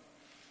Gaza.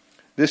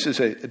 This is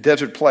a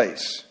desert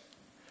place.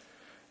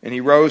 And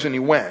he rose and he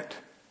went.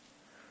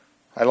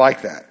 I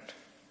like that.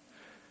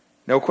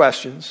 No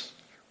questions.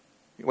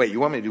 Wait, you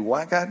want me to do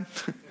what, God?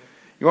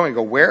 You want me to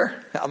go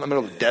where? Out in the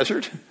middle of the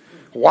desert?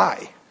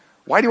 Why?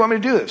 Why do you want me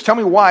to do this? Tell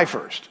me why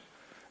first.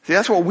 See,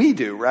 that's what we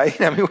do, right?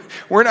 I mean,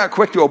 we're not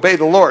quick to obey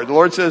the Lord. The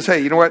Lord says, hey,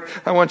 you know what?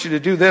 I want you to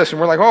do this.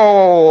 And we're like,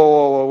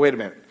 oh, wait a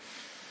minute.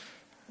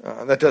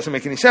 That doesn't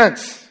make any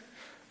sense.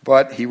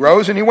 But he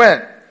rose and he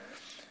went.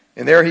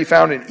 And there he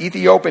found an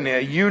Ethiopian,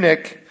 a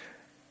eunuch,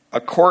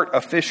 a court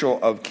official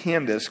of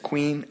Candace,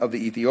 queen of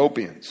the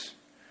Ethiopians.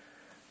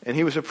 And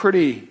he was a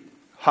pretty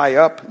high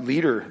up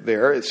leader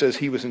there. It says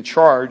he was in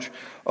charge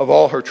of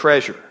all her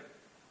treasure.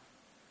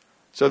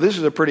 So this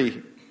is a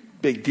pretty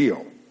big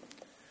deal.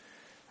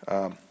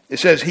 It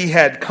says he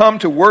had come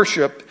to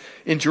worship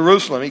in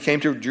Jerusalem. He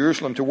came to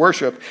Jerusalem to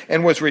worship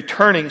and was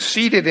returning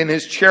seated in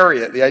his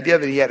chariot. The idea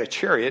that he had a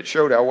chariot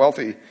showed how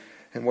wealthy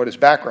and what his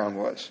background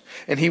was.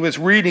 And he was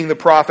reading the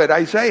prophet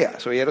Isaiah.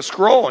 So he had a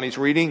scroll and he's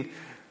reading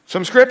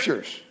some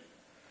scriptures.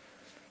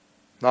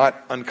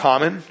 Not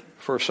uncommon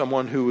for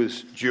someone who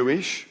is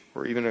Jewish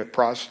or even a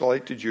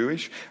proselyte to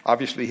Jewish.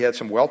 Obviously he had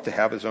some wealth to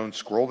have his own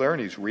scroll there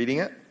and he's reading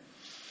it.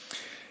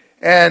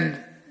 And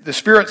the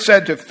Spirit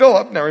said to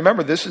Philip, now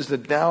remember this is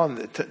now in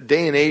the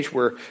day and age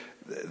where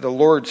the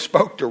Lord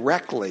spoke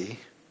directly,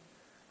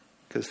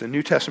 because the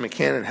New Testament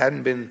canon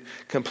hadn't been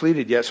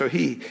completed yet. So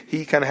he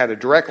kind of had a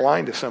direct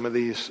line to some of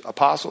these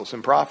apostles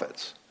and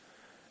prophets.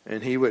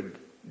 And he would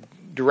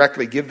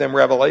directly give them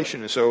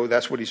revelation. And so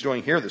that's what he's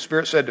doing here. The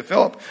Spirit said to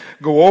Philip,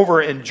 go over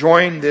and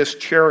join this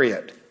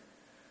chariot.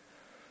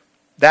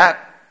 That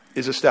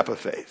is a step of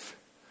faith.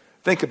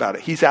 Think about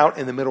it. He's out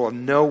in the middle of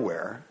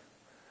nowhere.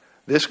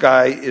 This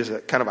guy is a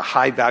kind of a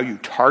high value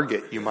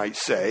target, you might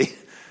say.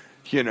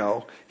 You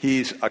know,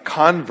 he's a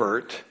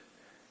convert.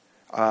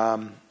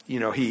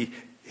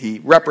 He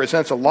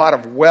represents a lot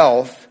of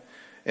wealth,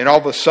 and all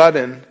of a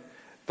sudden,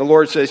 the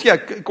Lord says, yeah,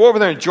 go over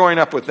there and join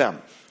up with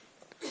them.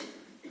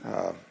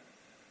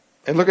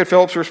 And look at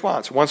Philip's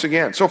response once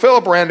again. So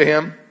Philip ran to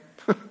him,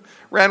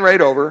 ran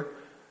right over.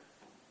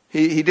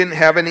 He didn't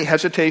have any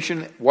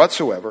hesitation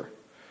whatsoever.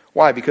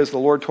 Why? Because the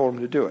Lord told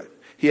him to do it.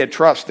 He had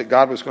trust that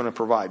God was going to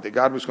provide, that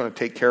God was going to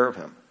take care of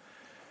him.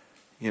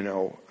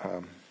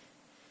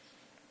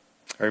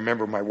 I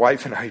remember my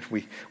wife and I,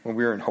 when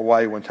we were in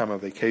Hawaii one time on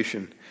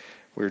vacation,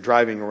 we were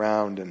driving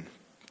around and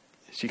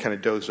she kind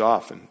of dozed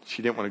off and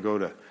she didn't want to go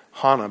to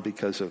Hana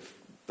because of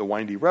the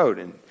windy road,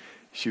 and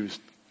she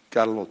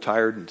got a little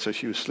tired, and so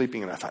she was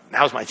sleeping, and I thought,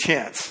 now's my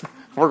chance.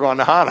 We're going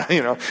to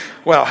Hana,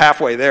 Well,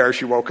 halfway there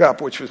she woke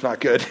up, which was not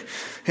good,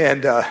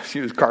 and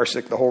she was car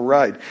sick the whole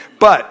ride.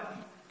 But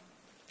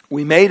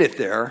we made it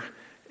there,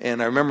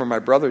 and I remember my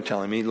brother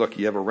telling me, look,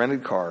 you have a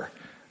rented car.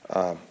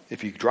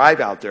 If you drive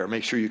out there,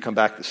 make sure you come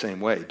back the same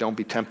way. Don't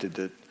be tempted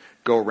to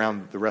go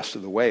around the rest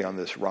of the way on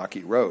this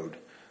rocky road,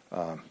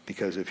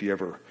 because if you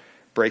ever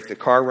break the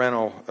car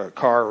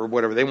or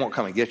whatever, they won't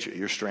come and get you.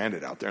 You're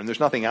stranded out there, and there's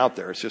nothing out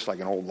there. It's just like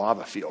an old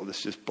lava field.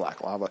 It's just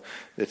black lava.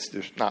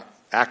 There's not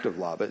active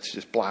lava. It's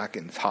just black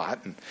and it's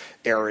hot and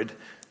arid,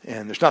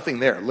 and there's nothing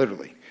there,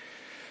 literally.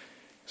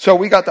 So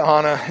we got to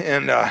Hana,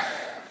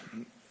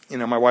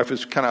 and my wife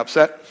was kind of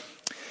upset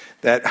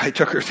that I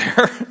took her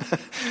there.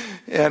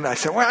 And I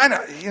said, well, I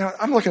know,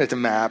 I'm looking at the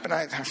map, and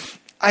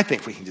I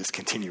think we can just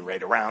continue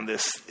right around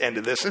this end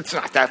of this. It's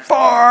not that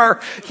far,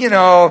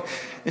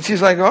 And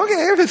she's like,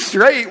 okay, if it's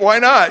straight, why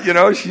not?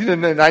 I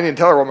didn't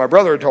tell her what my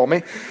brother had told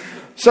me.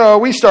 So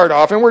we start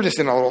off, and we're just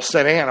in a little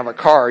sedan of a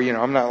car.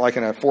 I'm not like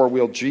in a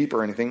four-wheel Jeep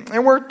or anything.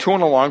 And we're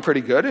tooling along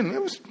pretty good, and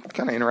it was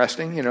kind of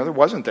interesting. There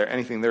wasn't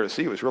anything there to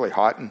see. It was really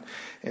hot,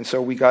 and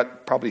so we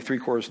got probably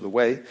 3/4 of the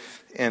way.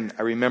 And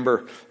I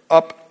remember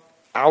out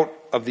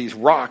of these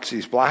rocks,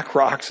 these black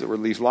rocks that were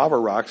these lava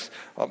rocks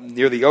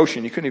near the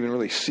ocean. You couldn't even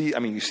really see.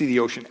 You see the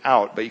ocean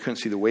out, but you couldn't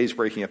see the waves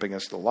breaking up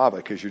against the lava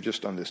because you're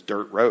just on this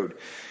dirt road.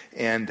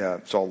 And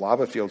it's all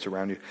lava fields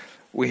around you.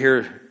 We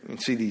hear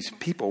and see these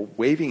people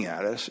waving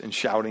at us and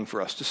shouting for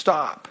us to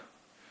stop.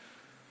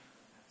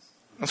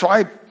 And so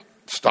I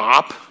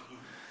stop.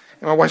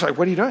 And my wife's like,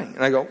 what are you doing?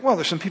 And I go, well,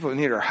 there's some people that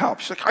need our help.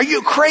 She's like, are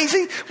you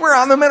crazy? We're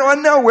out in the middle of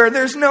nowhere.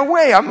 There's no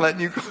way I'm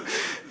letting you go.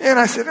 And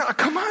I said, oh,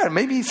 come on.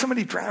 Maybe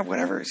somebody drive,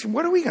 whatever. I said,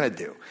 what are we going to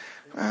do?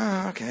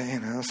 Oh, okay.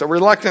 So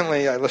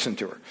reluctantly, I listened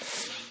to her.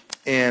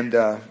 And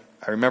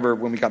I remember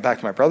when we got back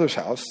to my brother's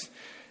house,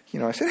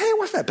 I said, hey, it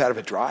wasn't that bad of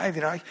a drive.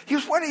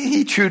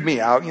 He chewed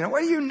me out.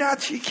 What are you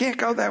nuts? You can't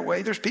go that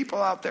way. There's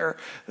people out there.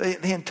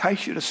 They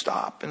entice you to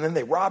stop, and then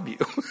they rob you.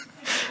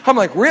 I'm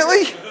like,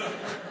 really?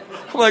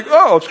 I'm like,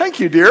 oh, thank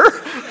you, dear.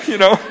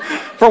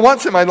 For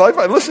once in my life,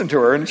 I listened to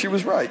her, and she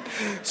was right.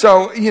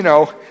 So, and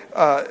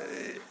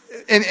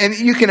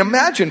you can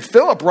imagine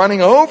Philip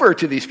running over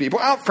to these people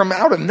out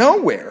of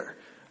nowhere,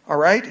 all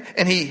right?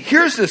 And he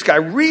hears this guy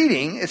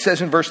reading, it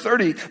says in verse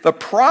 30, the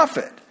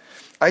prophet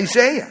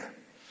Isaiah.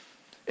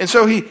 And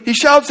so he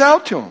shouts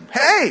out to him,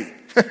 hey,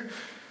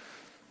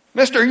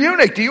 Mr.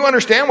 Eunuch, do you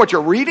understand what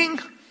you're reading?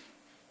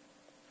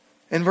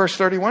 In verse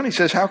 31, he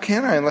says, how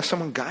can I unless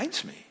someone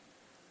guides me?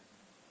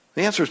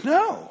 The answer is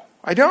no,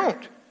 I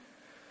don't.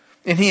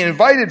 And he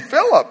invited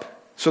Philip,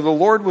 so the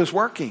Lord was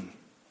working,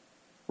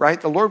 right?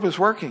 The Lord was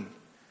working.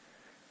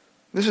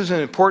 This is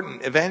an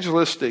important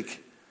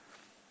evangelistic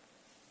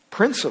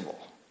principle.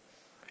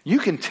 You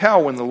can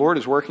tell when the Lord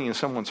is working in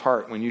someone's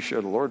heart when you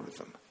share the Lord with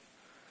them.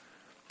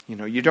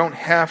 You don't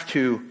have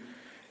to,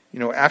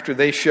 after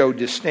they show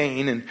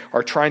disdain and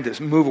are trying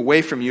to move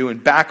away from you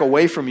and back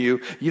away from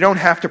you, you don't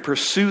have to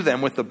pursue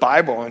them with the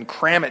Bible and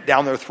cram it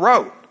down their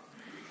throat.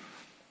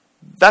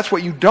 That's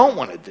what you don't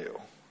want to do.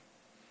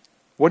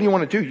 What do you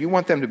want to do? You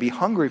want them to be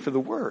hungry for the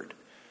word.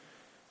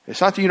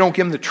 It's not that you don't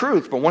give them the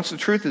truth, but once the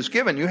truth is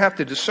given, you have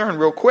to discern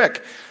real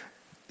quick.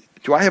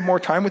 Do I have more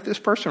time with this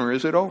person or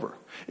is it over?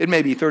 It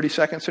may be 30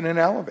 seconds in an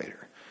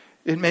elevator.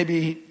 It may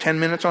be 10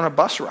 minutes on a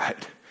bus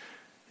ride.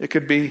 It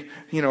could be,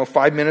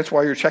 5 minutes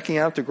while you're checking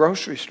out at the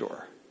grocery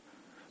store.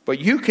 But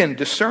you can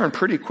discern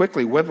pretty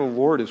quickly whether the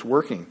Lord is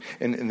working.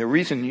 And the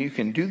reason you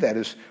can do that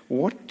is,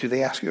 what do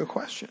they ask you a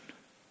question?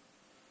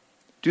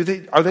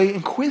 Are they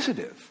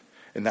inquisitive?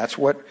 And that's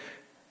what,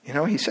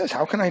 he says,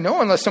 how can I know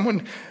unless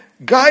someone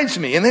guides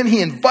me? And then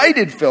he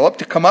invited Philip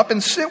to come up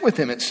and sit with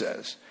him, it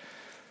says.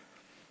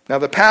 Now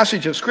the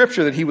passage of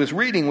scripture that he was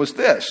reading was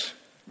this.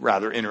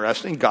 Rather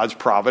interesting. God's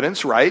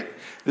providence, right?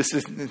 This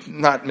is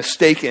not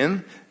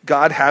mistaken.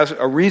 God has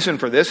a reason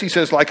for this. He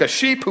says, like a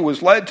sheep who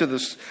was led to the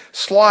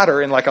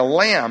slaughter and like a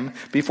lamb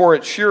before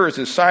its shearers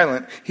is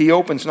silent, he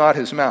opens not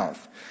his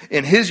mouth.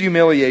 In his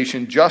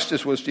humiliation,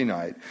 justice was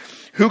denied.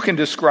 Who can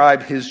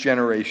describe his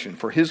generation?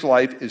 For his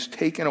life is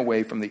taken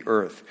away from the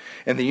earth.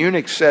 And the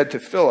eunuch said to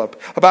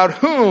Philip, about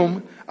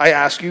whom, I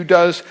ask you,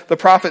 does the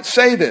prophet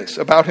say this?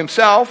 About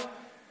himself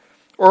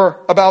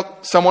or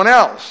about someone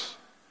else?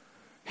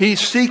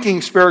 He's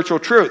seeking spiritual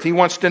truth. He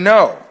wants to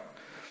know.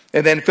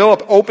 And then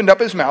Philip opened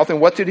up his mouth,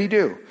 and what did he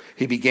do?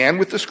 He began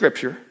with the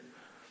scripture,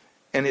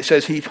 and it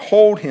says he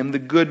told him the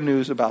good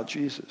news about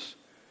Jesus.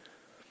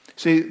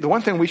 See, the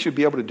one thing we should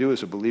be able to do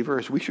as a believer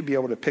is we should be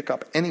able to pick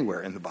up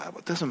anywhere in the Bible.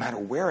 It doesn't matter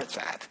where it's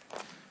at.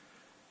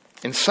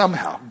 And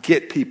somehow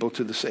get people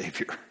to the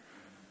Savior.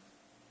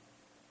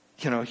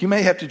 You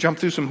may have to jump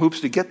through some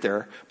hoops to get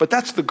there, but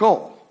that's the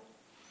goal.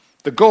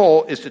 The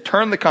goal is to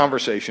turn the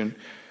conversation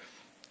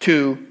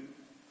to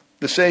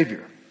the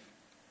Savior.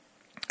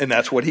 And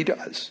that's what he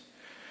does.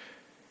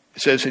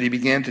 It says that he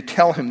began to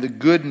tell him the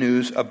good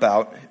news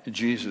about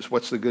Jesus.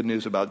 What's the good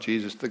news about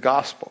Jesus? The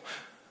gospel.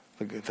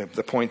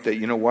 The point that,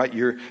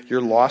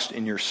 you're lost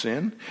in your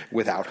sin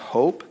without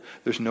hope.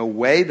 There's no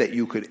way that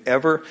you could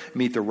ever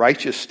meet the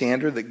righteous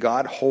standard that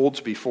God holds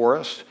before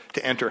us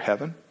to enter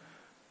heaven.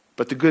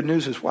 But the good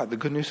news is what? The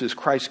good news is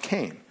Christ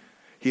came.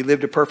 He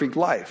lived a perfect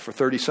life for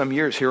 30-some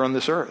years here on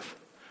this earth.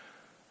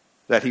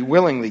 That he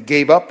willingly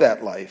gave up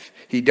that life.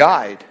 He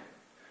died.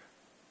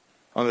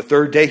 On the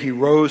third day, he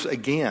rose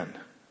again,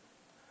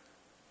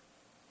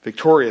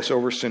 victorious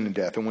over sin and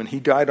death. And when he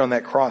died on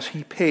that cross,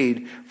 he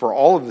paid for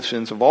all of the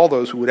sins of all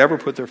those who would ever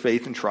put their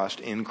faith and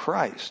trust in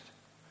Christ.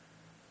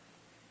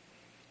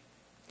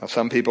 Now,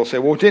 some people say,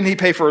 well, didn't he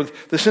pay for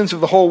the sins of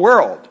the whole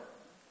world?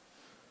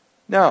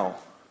 No,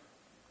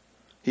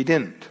 he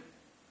didn't.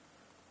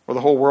 Or the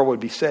whole world would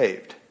be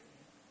saved.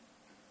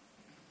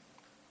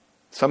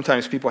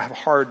 Sometimes people have a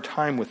hard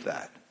time with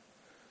that.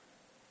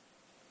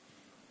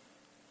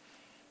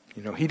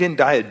 He didn't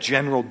die a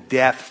general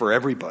death for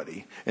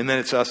everybody, and then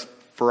it's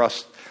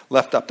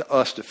left up to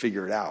us to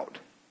figure it out.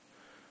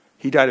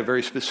 He died a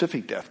very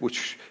specific death,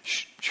 which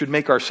should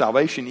make our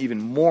salvation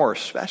even more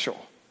special.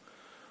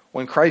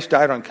 When Christ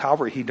died on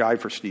Calvary, he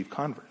died for Steve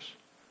Converse.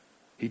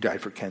 He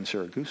died for Ken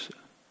Saragusa.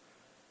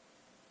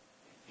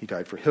 He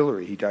died for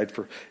Hillary. He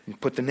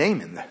put the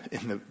name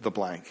in the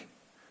blank.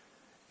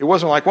 It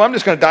wasn't like, well, I'm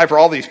just going to die for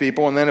all these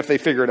people, and then if they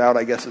figure it out,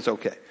 I guess it's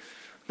okay.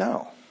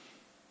 No.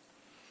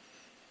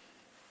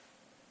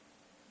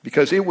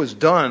 Because it was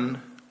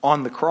done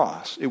on the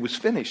cross. It was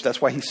finished.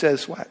 That's why he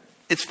says what?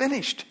 It's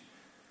finished.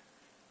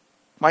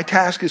 My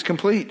task is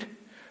complete.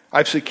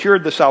 I've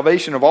secured the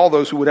salvation of all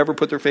those who would ever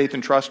put their faith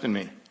and trust in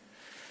me.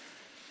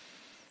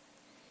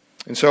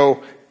 And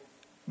so,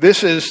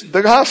 this is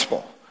the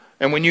gospel.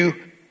 And when you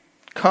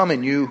come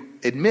and you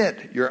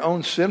admit your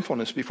own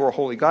sinfulness before a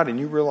holy God, and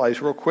you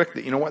realize real quick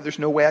that, there's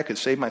no way I could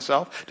save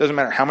myself. It doesn't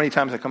matter how many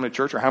times I come to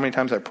church, or how many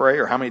times I pray,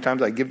 or how many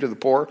times I give to the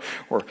poor,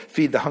 or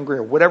feed the hungry,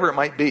 or whatever it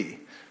might be.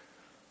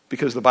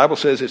 Because the Bible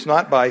says it's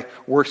not by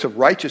works of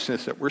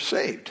righteousness that we're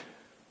saved.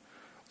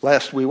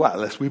 Lest we what?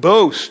 Lest we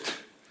boast.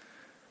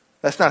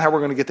 That's not how we're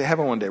going to get to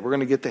heaven one day. We're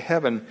going to get to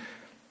heaven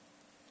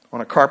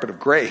on a carpet of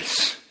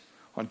grace.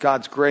 On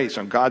God's grace,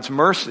 on God's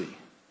mercy.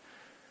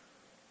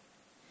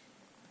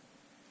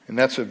 And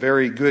that's a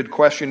very good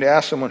question to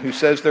ask someone who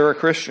says they're a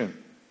Christian.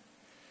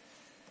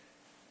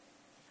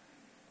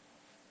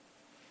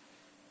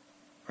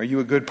 Are you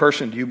a good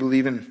person? Do you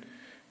believe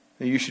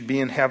that you should be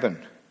in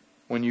heaven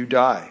when you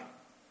die?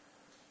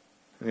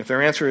 And if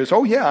their answer is,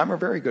 oh yeah, I'm a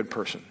very good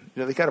person,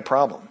 they got a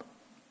problem.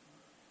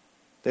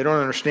 They don't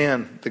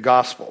understand the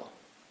gospel.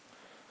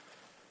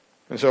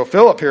 And so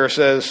Philip here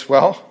says,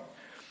 well,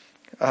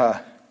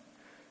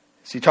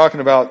 is he talking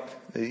about,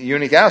 the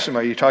eunuch asked him,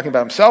 are you talking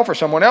about himself or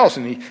someone else?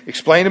 And he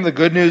explained him the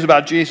good news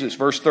about Jesus,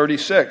 verse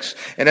 36.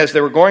 And as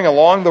they were going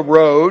along the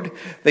road,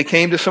 they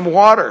came to some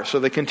water. So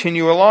they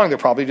continue along. They're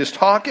probably just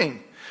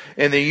talking.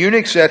 And the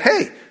eunuch said,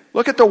 hey,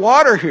 look at the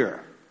water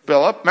here,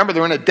 Philip. Remember,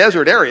 they're in a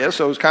desert area,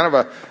 so it was kind of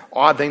an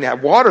odd thing to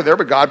have water there,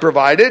 but God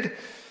provided.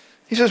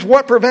 He says,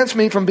 what prevents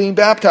me from being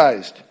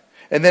baptized?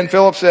 And then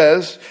Philip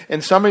says,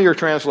 and some of your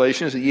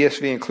translations, the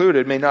ESV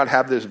included, may not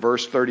have this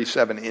verse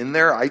 37 in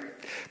there. I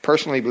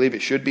personally believe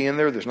it should be in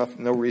there. There's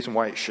no reason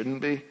why it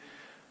shouldn't be.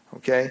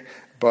 Okay?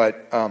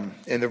 But,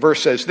 and the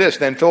verse says this,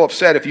 then Philip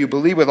said, if you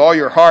believe with all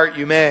your heart,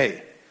 you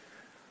may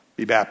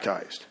be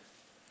baptized.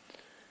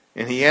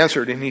 And he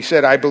answered, and he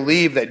said, I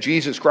believe that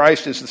Jesus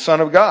Christ is the Son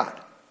of God.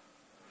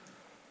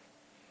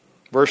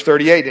 Verse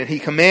 38, and he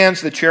commands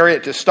the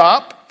chariot to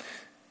stop.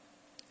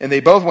 And they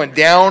both went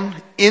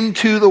down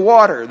into the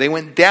water. They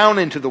went down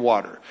into the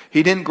water.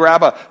 He didn't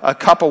grab a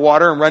cup of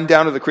water and run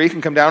down to the creek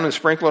and come down and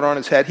sprinkle it on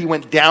his head. He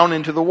went down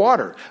into the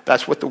water.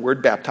 That's what the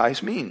word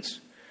baptize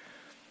means.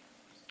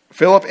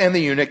 Philip and the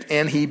eunuch,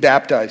 and he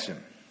baptized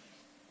him.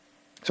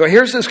 So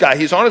here's this guy.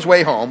 He's on his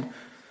way home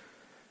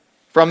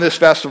from this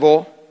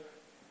festival,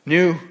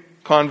 new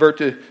convert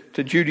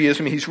to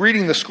Judaism. He's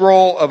reading the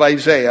scroll of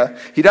Isaiah.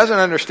 He doesn't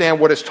understand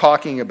what it's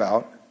talking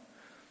about.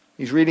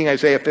 He's reading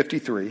Isaiah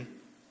 53.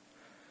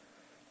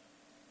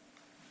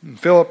 And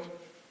Philip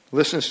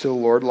listens to the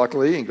Lord,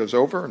 luckily, and goes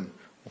over and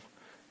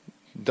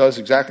does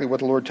exactly what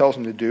the Lord tells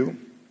him to do,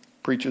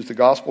 preaches the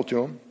gospel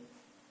to him.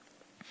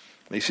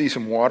 They see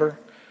some water,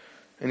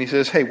 and he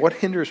says, hey, what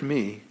hinders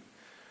me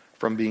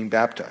from being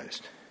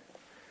baptized?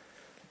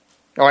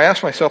 Now, I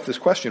asked myself this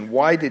question,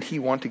 why did he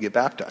want to get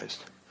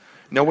baptized?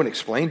 No one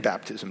explained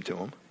baptism to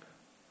him.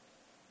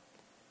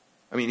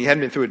 I mean, he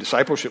hadn't been through a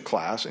discipleship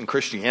class in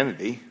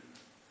Christianity.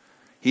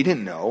 He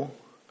didn't know.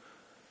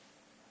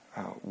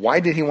 Why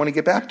did he want to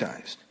get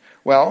baptized?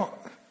 Well,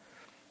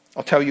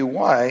 I'll tell you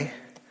why.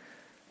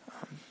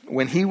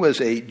 When he was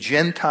a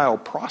Gentile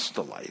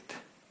proselyte,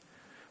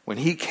 when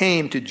he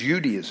came to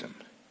Judaism,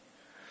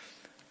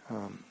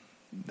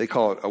 they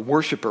call it a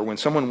worshiper. When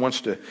someone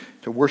wants to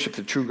worship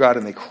the true God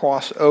and they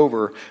cross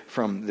over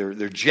from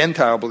their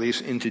Gentile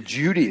beliefs into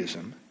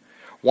Judaism,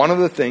 one of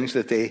the things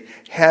that they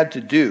had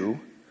to do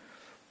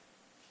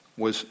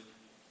was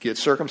get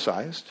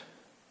circumcised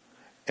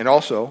and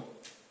also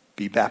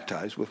be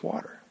baptized with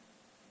water.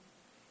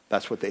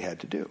 That's what they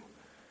had to do.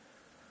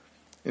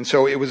 And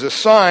so it was a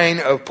sign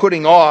of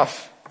putting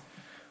off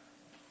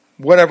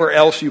whatever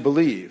else you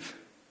believe.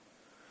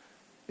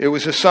 It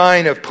was a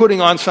sign of putting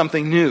on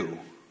something new.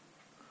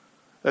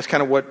 That's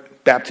kind of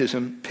what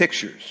baptism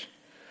pictures.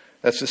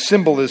 That's the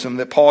symbolism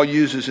that Paul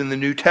uses in the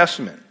New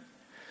Testament.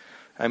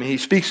 I mean, he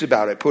speaks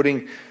about it,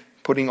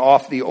 putting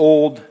off the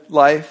old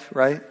life,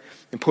 right?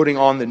 And putting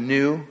on the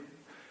new.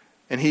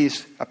 And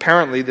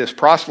apparently this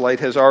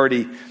proselyte has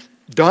already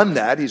done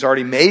that. He's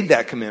already made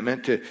that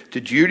commitment to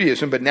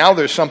Judaism, but now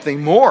there's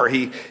something more.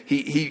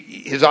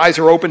 His eyes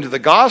are open to the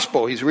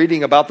gospel. He's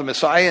reading about the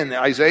Messiah in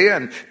Isaiah,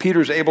 and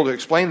Peter's able to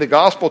explain the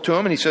gospel to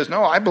him, and he says,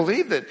 no, I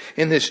believe that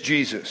in this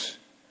Jesus.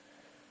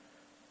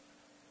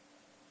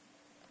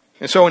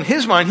 And so in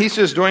his mind, he's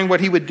just doing what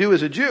he would do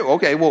as a Jew.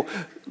 Okay, well,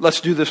 let's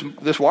do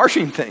this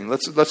washing thing.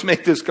 Let's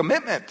make this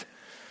commitment.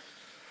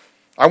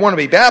 I want to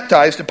be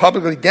baptized to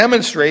publicly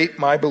demonstrate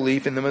my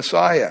belief in the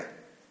Messiah.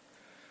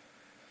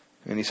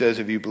 And he says,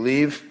 if you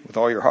believe with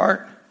all your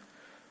heart,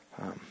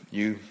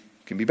 you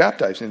can be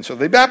baptized. And so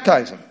they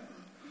baptized him.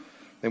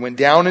 They went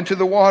down into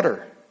the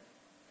water.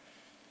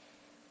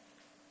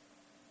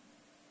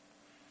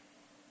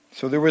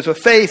 So there was a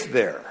faith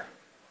there.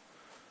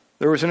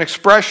 There was an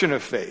expression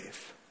of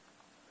faith.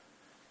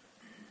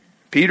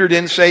 Peter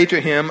didn't say to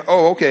him,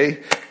 oh,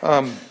 okay,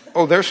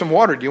 there's some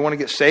water. Do you want to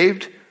get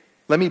saved?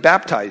 Let me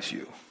baptize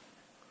you.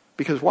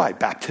 Because why?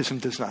 Baptism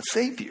does not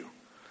save you.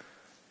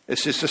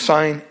 It's just a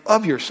sign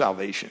of your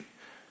salvation.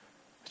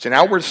 It's an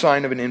outward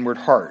sign of an inward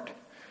heart.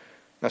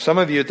 Now, some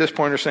of you at this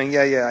point are saying,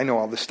 yeah, I know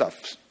all this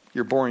stuff.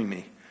 You're boring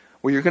me.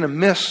 Well, you're going to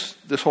miss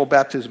this whole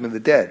baptism of the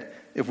dead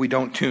if we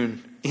don't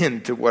tune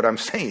in to what I'm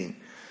saying.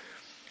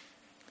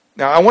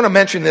 Now, I want to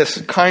mention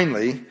this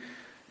kindly,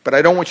 but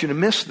I don't want you to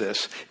miss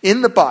this.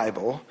 In the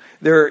Bible,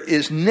 there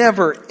is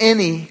never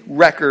any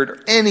record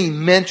or any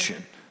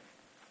mention,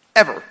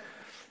 ever,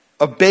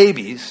 of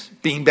babies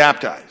being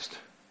baptized.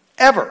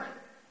 Ever.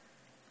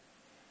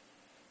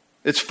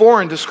 It's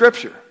foreign to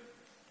Scripture.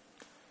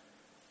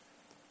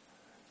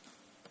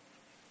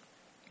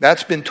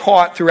 That's been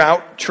taught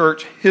throughout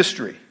church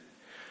history.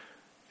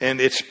 And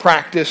it's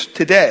practiced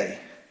today.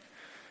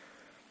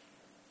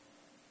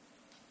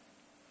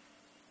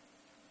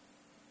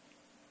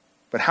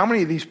 But how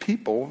many of these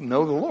people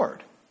know the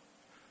Lord?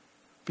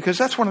 Because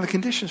that's one of the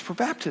conditions for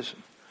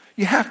baptism.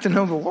 You have to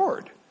know the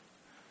Lord.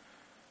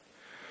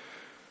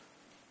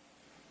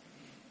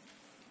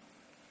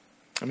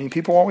 I mean,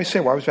 people always say,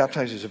 well, I was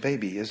baptized as a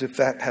baby, as if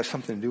that has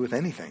something to do with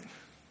anything.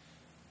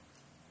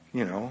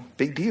 You know,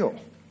 big deal.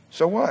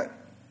 So what?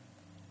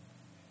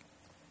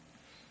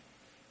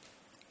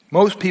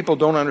 Most people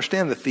don't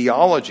understand the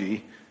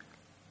theology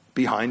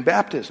behind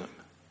baptism.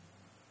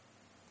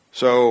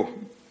 So,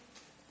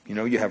 you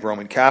know, you have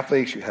Roman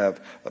Catholics, you have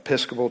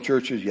Episcopal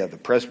churches, you have the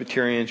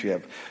Presbyterians, you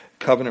have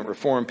Covenant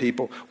Reformed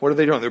people. What are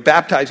they doing? They're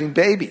baptizing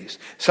babies.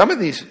 Some of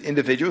these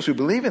individuals who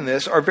believe in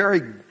this are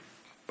very,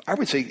 I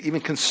would say, even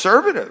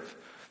conservative,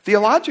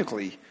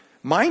 theologically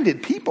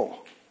minded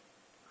people.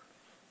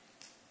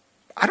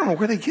 I don't know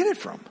where they get it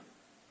from.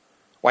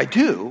 Well, I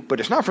do,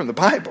 but it's not from the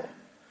Bible.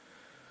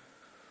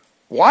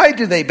 Why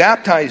do they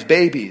baptize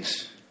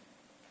babies?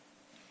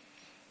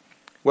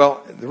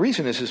 Well, the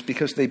reason is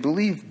because they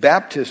believe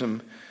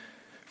baptism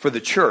for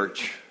the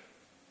church,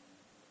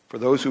 for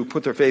those who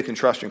put their faith and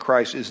trust in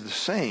Christ, is the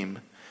same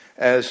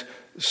as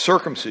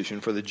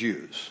circumcision for the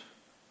Jews.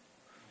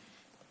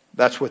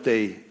 That's what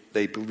they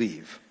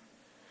believe.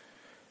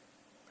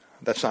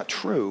 That's not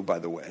true, by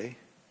the way,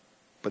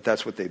 but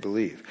that's what they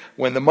believe.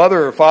 When the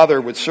mother or father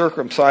would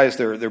circumcise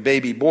their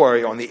baby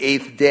boy on the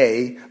 8th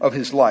day of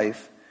his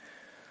life,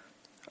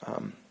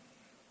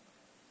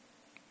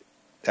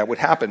 that would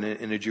happen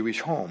in a Jewish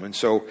home. And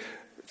so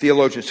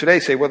theologians today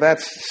say, well,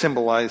 that's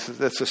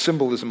a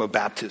symbolism of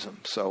baptism.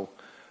 So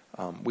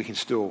we can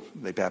still,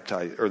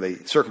 they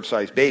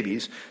circumcise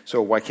babies,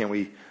 so why can't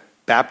we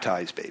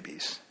baptize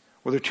babies?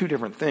 Well, they're two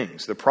different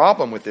things. The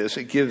problem with this,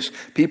 it gives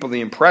people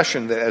the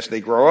impression that as they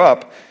grow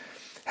up,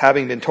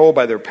 having been told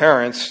by their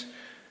parents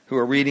who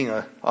are reading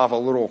off a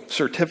little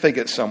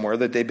certificate somewhere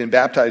that they've been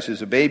baptized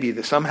as a baby,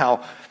 that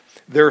somehow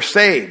they're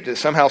saved, that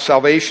somehow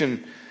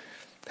salvation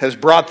has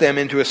brought them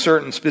into a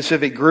certain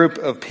specific group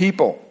of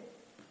people.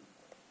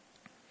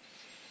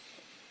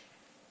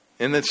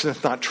 And that's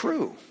not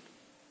true.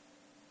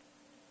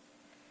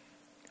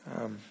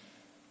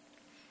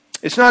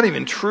 It's not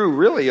even true,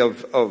 really,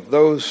 of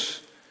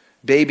those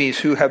babies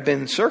who have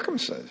been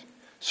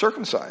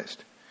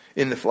circumcised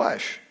in the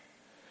flesh.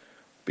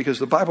 Because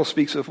the Bible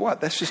speaks of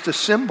what? That's just a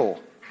symbol,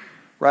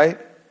 right?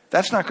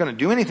 That's not going to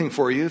do anything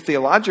for you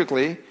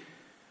theologically,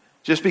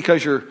 just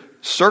because you're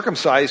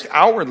circumcised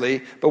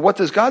outwardly. But what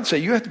does God say?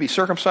 You have to be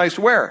circumcised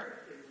where?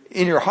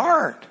 In your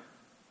heart.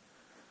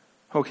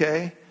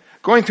 Okay?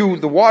 Going through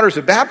the waters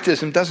of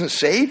baptism doesn't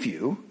save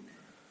you.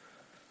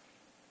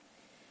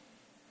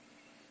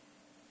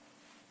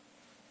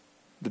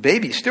 The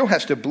baby still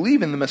has to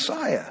believe in the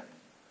Messiah.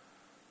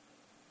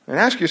 And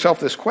ask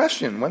yourself this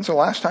question: when's the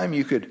last time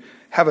you could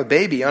have a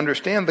baby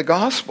understand the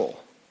gospel?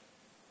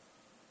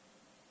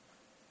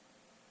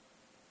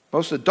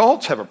 Most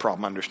adults have a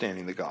problem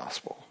understanding the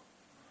gospel.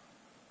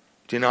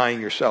 Denying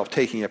yourself,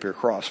 taking up your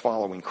cross,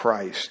 following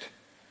Christ.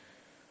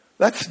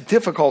 That's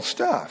difficult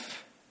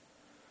stuff.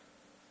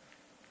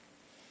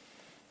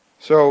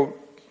 So,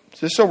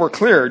 just so we're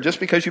clear, just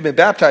because you've been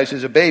baptized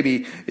as a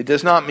baby, it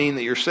does not mean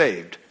that you're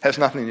saved. It has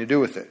nothing to do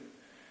with it.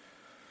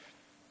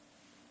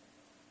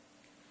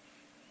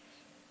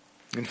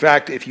 In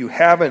fact, if you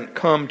haven't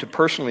come to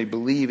personally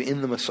believe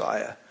in the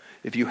Messiah,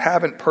 if you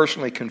haven't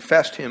personally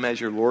confessed Him as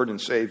your Lord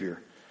and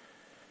Savior,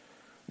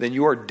 then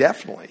you are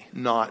definitely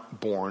not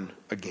born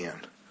again.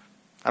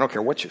 I don't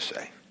care what you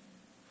say.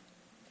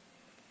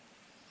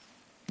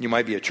 You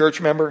might be a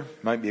church member,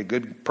 might be a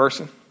good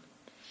person,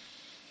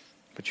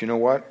 but you know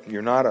what?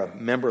 You're not a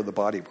member of the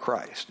body of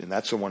Christ, and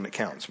that's the one that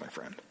counts, my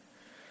friend.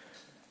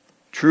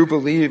 True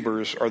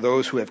believers are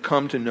those who have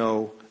come to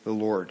know the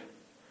Lord.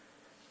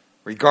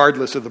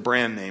 regardless of the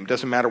brand name.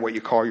 Doesn't matter what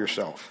you call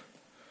yourself.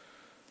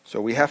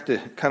 So we have to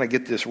kind of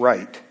get this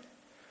right.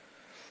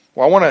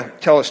 Well, I want to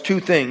tell us two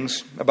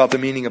things about the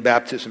meaning of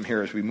baptism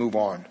here as we move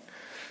on.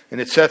 And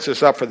it sets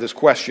us up for this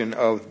question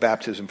of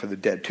baptism for the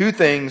dead. Two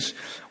things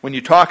when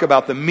you talk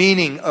about the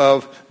meaning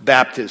of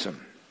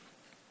baptism.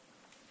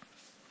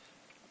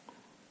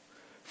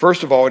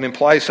 First of all, it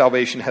implies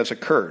salvation has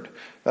occurred.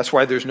 That's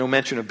why there's no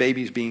mention of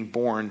babies being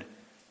born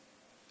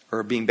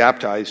or being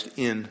baptized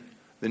in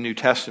the New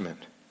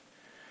Testament.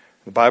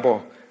 The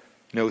Bible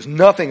knows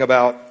nothing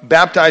about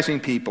baptizing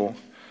people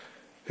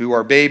who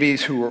are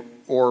babies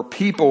or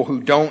people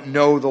who don't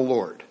know the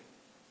Lord.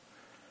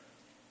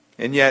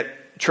 And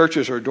yet,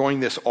 churches are doing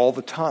this all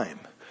the time.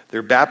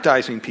 They're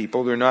baptizing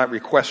people. They're not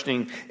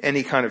requesting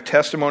any kind of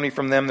testimony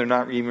from them. They're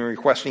not even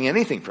requesting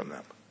anything from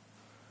them.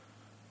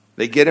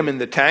 They get them in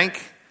the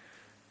tank.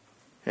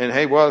 And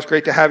hey, well, it's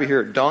great to have you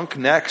here. Dunk,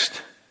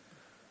 next.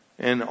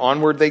 And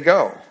onward they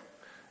go.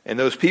 And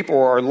those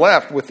people are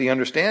left with the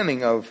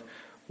understanding of,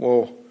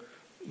 well,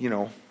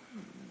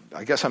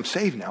 I guess I'm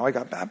saved now. I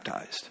got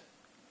baptized.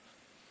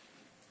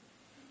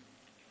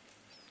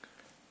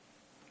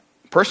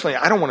 Personally,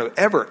 I don't want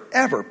to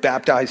ever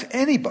baptize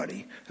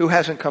anybody who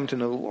hasn't come to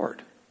know the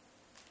Lord.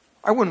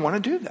 I wouldn't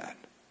want to do that.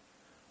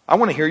 I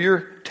want to hear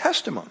your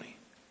testimony.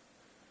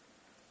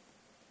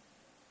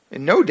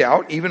 And no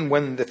doubt, even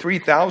when the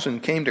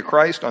 3,000 came to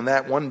Christ on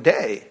that one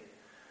day,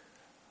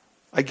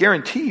 I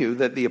guarantee you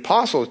that the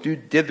apostles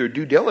did their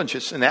due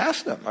diligence and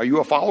asked them, are you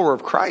a follower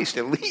of Christ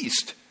at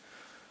least?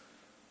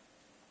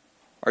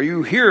 Are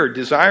you here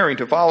desiring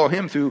to follow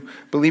him through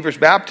believers'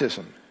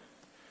 baptism?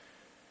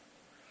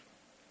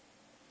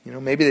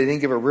 Maybe they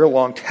didn't give a real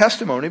long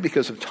testimony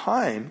because of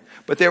time,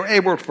 but they were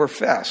able to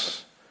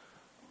profess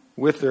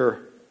with their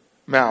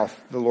mouth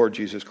the Lord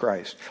Jesus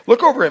Christ.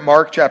 Look over at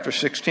Mark chapter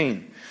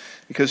 16,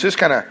 because this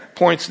kind of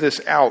points this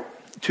out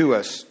to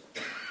us.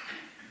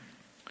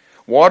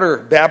 Water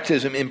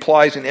baptism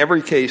implies in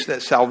every case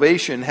that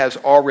salvation has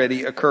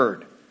already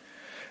occurred.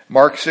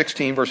 Mark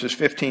 16, verses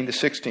 15 to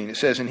 16, it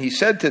says, "And he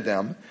said to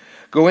them,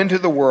 go into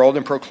the world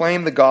and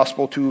proclaim the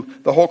gospel to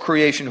the whole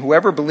creation.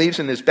 Whoever believes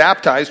and is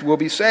baptized will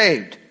be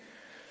saved.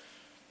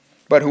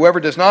 But whoever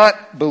does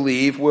not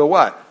believe will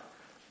what?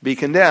 Be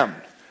condemned."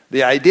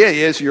 The idea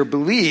is you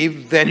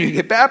believe, then you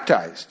get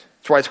baptized.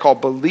 That's why it's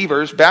called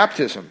believers'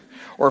 baptism.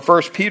 Or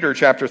 1 Peter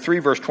chapter 3,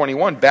 verse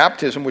 21,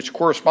 baptism, which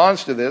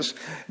corresponds to this,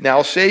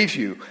 now saves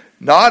you,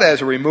 not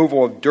as a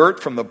removal of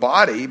dirt from the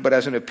body, but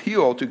as an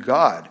appeal to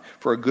God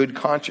for a good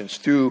conscience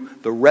through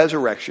the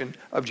resurrection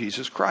of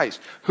Jesus Christ.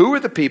 Who are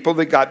the people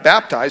that got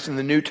baptized in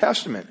the New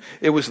Testament?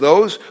 It was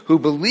those who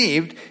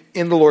believed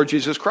in the Lord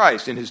Jesus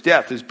Christ, in his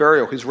death, his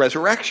burial, his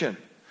resurrection.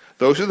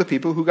 Those are the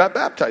people who got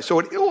baptized. So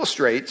it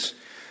implies,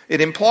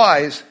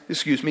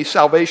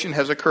 salvation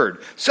has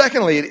occurred.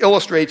 Secondly, it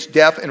illustrates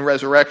death and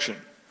resurrection.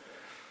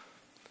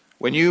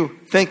 When you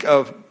think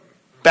of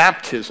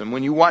baptism,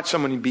 when you watch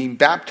someone being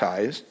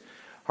baptized,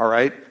 all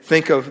right,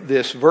 think of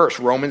this verse,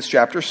 Romans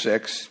chapter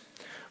 6,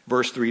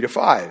 verse 3 to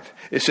 5.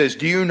 It says,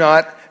 "Do you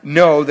not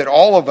know that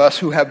all of us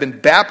who have been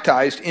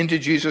baptized into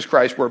Jesus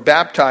Christ were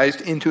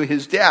baptized into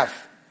his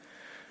death?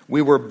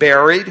 We were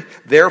buried,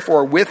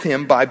 therefore, with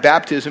him by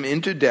baptism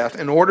into death,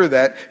 in order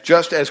that,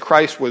 just as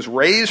Christ was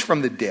raised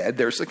from the dead,"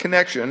 there's the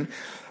connection,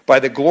 "by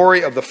the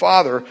glory of the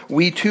Father,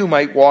 we too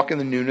might walk in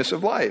the newness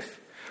of life.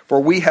 For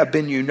we have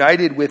been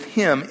united with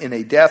him in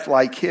a death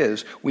like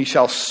his. We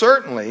shall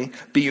certainly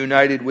be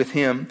united with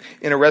him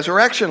in a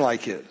resurrection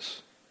like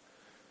his."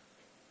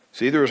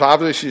 See, there was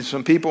obviously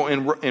some people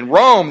in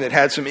Rome that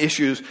had some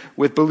issues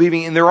with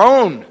believing in their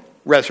own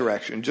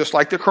resurrection, just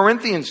like the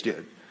Corinthians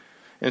did.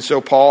 And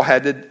so Paul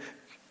had to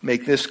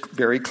make this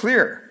very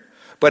clear.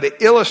 But it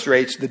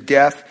illustrates the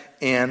death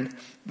and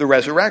the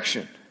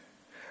resurrection.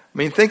 I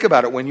mean, think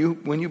about it. When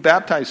you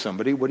baptize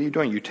somebody, what are you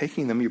doing? You're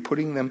taking them, you're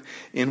putting them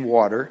in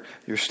water,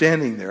 you're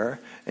standing there,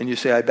 and you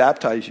say, "I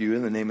baptize you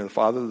in the name of the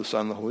Father, the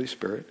Son, and the Holy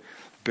Spirit,"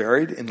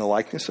 buried in the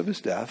likeness of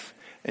his death,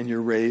 and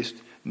you're raised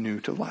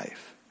new to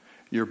life.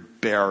 You're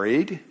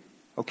buried.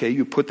 Okay,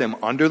 you put them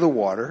under the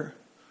water,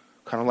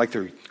 kind of like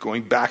they're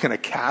going back in a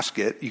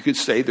casket. You could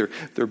say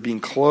they're being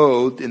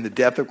clothed in the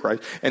death of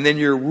Christ. And then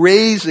you're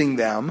raising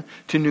them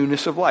to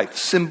newness of life.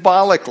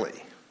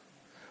 Symbolically.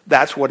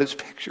 That's what it's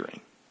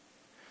picturing.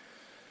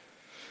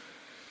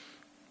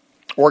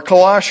 Or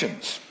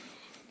Colossians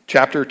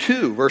chapter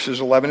 2, verses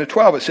 11 to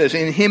 12. It says,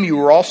 "In him you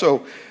were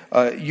also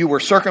you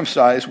were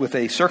circumcised with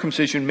a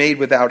circumcision made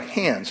without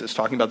hands." It's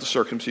talking about the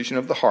circumcision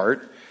of the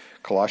heart.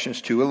 Colossians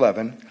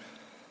 2:11.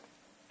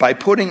 "By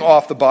putting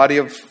off the body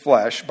of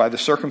flesh by the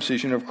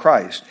circumcision of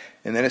Christ."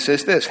 And then it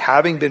says this,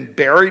 "Having been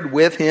buried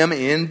with him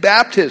in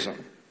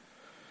baptism,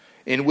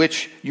 in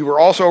which you were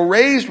also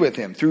raised with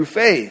him through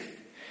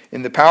faith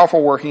in the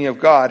powerful working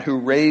of God who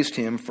raised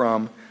him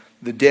from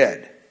the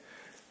dead."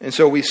 And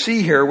so we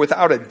see here,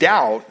 without a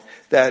doubt,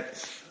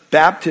 that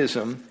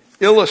baptism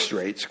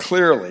illustrates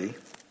clearly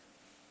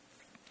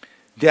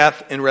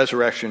death and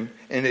resurrection,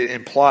 and it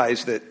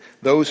implies that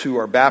those who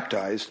are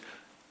baptized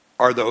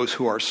are those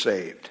who are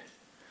saved.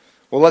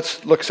 Well,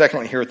 let's look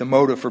secondly here at the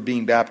motive for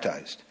being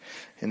baptized.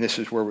 And this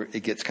is where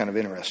it gets kind of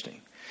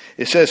interesting.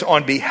 It says,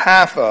 on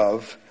behalf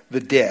of the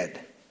dead.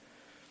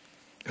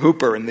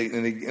 Hooper in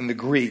the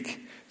Greek,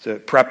 it's a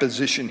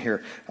preposition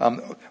here.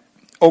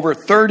 Over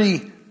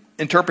 30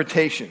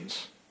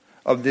 interpretations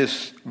of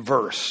this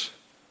verse.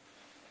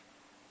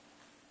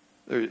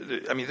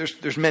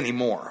 There's many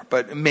more,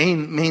 but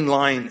main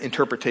line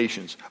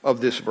interpretations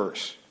of this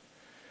verse.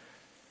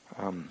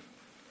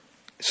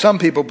 Some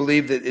people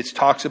believe that it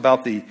talks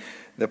about the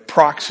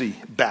proxy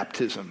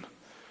baptism.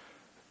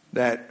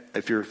 That,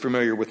 if you're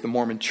familiar with the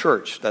Mormon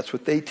Church, that's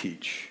what they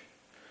teach.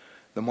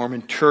 The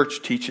Mormon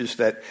Church teaches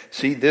that,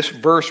 see, this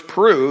verse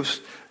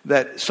proves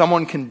that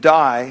someone can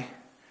die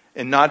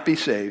and not be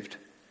saved,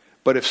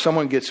 but if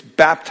someone gets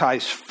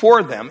baptized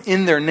for them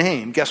in their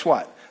name, guess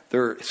what?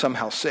 They're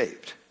somehow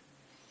saved.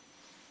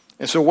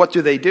 And so what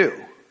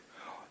do?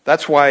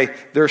 That's why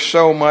they're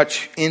so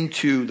much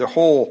into the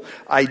whole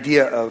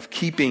idea of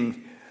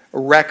keeping a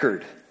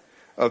record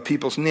of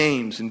people's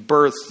names and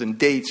births and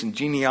dates and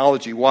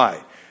genealogy.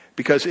 Why?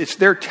 Because it's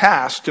their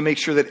task to make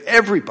sure that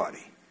everybody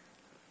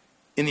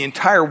in the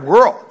entire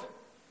world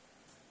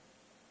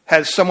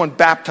has someone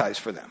baptized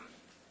for them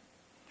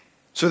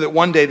so that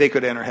one day they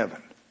could enter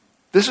heaven.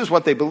 This is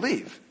what they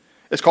believe.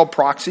 It's called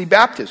proxy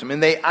baptism,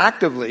 and they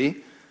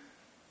actively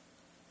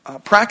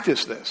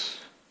practice this.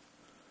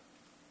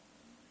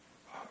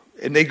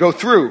 And they go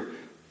through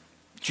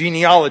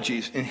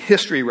genealogies and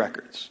history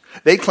records.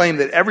 They claim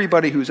that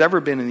everybody who's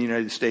ever been in the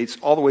United States,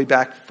 all the way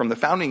back from the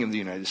founding of the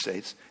United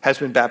States, has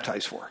been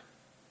baptized for.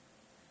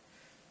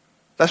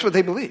 That's what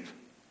they believe.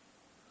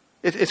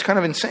 It's kind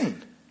of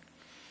insane.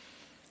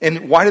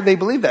 And why do they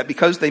believe that?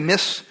 Because they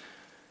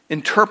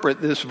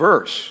misinterpret this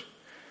verse.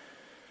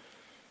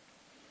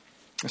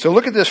 So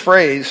look at this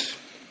phrase,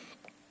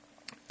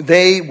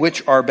 they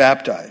which are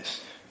baptized.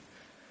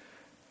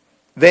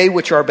 They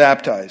which are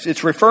baptized.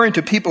 It's referring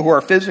to people who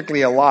are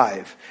physically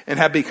alive and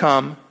have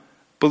become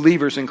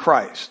believers in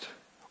Christ.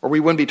 Or we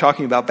wouldn't be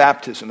talking about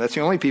baptism. That's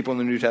the only people in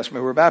the New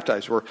Testament who were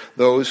baptized, were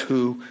those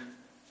who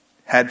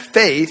had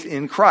faith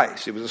in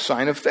Christ. It was a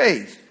sign of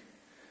faith.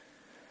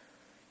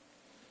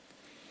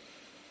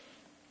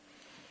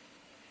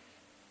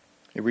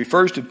 It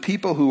refers to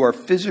people who are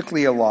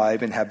physically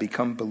alive and have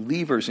become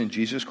believers in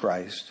Jesus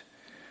Christ.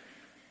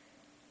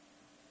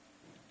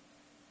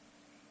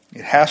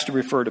 It has to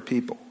refer to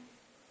people.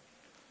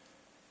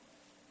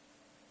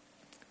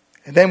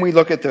 And then we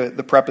look at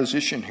the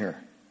preposition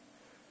here.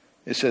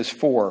 It says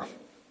for,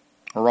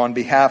 or on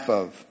behalf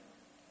of.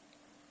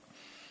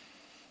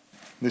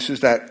 This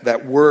is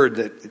that word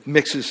that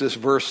mixes this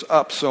verse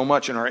up so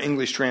much in our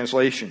English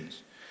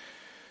translations.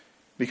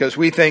 Because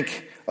we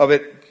think of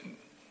it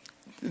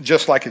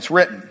just like it's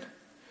written.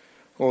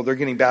 Well, they're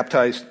getting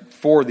baptized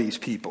for these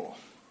people.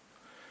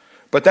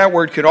 But that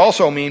word could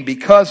also mean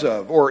because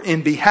of, or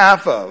in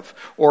behalf of,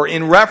 or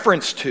in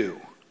reference to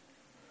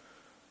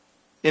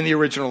in the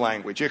original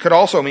language. It could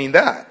also mean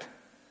that.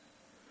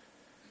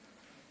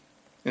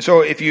 And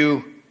so if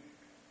you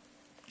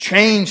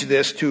change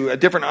this to a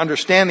different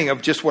understanding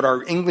of just what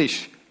our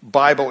English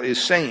Bible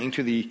is saying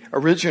to the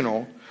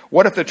original,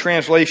 what if the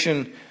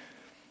translation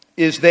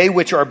is they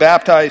which are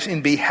baptized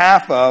in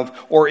behalf of,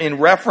 or in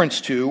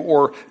reference to,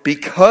 or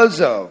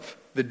because of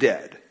the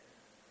dead?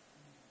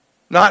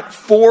 Not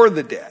for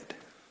the dead,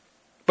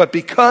 but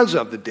because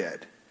of the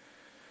dead.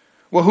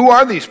 Well, who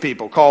are these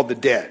people called the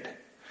dead?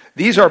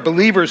 These are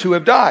believers who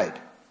have died,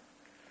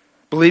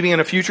 believing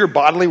in a future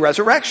bodily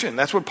resurrection.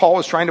 That's what Paul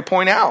is trying to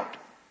point out.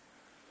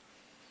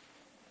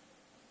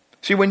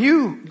 See, when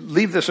you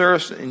leave this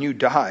earth and you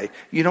die,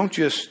 you don't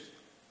just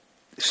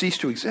cease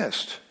to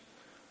exist.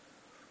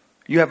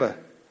 You have a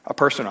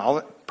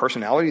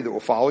personality that will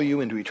follow you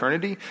into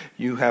eternity.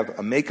 You have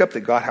a makeup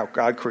that how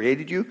God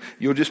created you.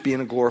 You'll just be in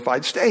a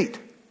glorified state.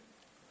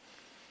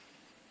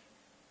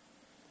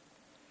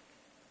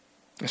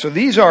 And so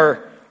these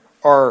are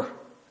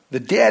the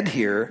dead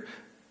here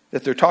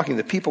that they're talking.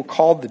 The people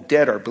called the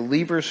dead are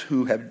believers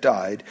who have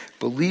died,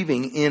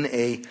 believing in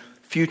a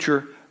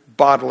future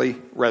bodily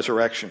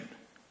resurrection.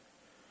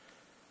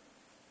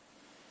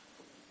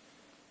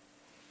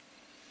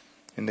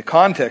 In the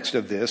context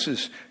of this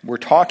is we're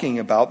talking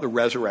about the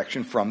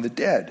resurrection from the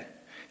dead.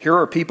 Here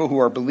are people who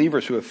are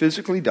believers who have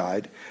physically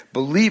died,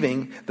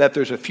 believing that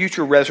there's a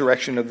future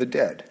resurrection of the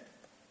dead.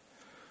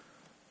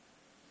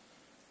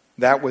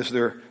 That was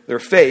their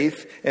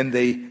faith, and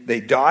they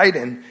died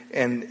and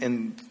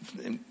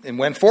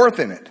went forth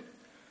in it.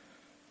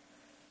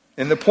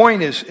 And the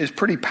point is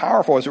pretty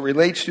powerful as it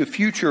relates to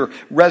future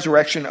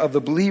resurrection of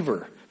the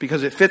believer,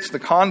 because it fits the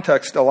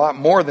context a lot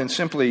more than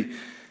simply,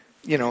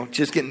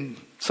 just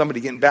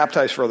somebody getting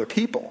baptized for other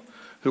people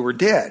who were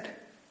dead.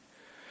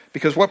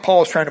 Because what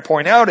Paul is trying to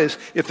point out is,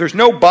 if there's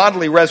no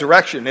bodily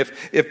resurrection,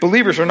 if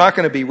believers are not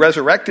going to be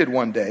resurrected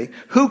one day,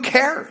 who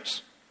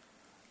cares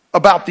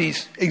about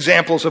these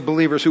examples of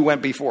believers who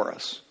went before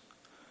us?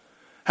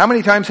 How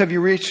many times have you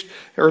reached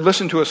or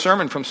listened to a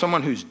sermon from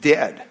someone who's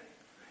dead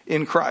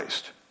in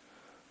Christ?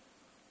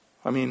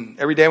 I mean,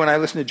 every day when I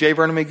listen to J.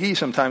 Vernon McGee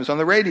sometimes on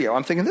the radio,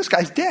 I'm thinking, this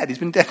guy's dead. He's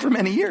been dead for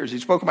many years. He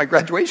spoke at my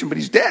graduation, but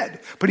he's dead.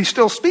 But he's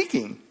still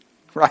speaking,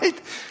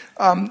 right?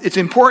 It's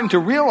important to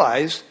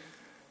realize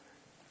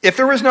if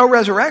there is no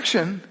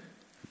resurrection,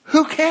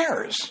 who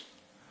cares?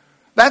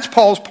 That's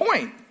Paul's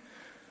point.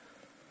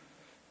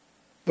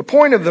 The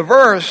point of the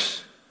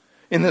verse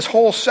in this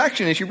whole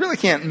section is you really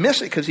can't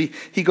miss it because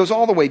he goes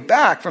all the way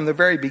back from the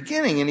very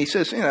beginning and he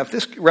says, if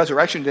this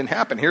resurrection didn't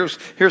happen, here's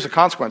the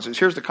consequences,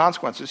 here's the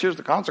consequences, here's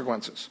the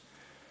consequences.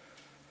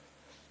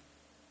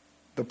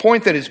 The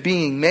point that is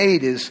being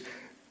made is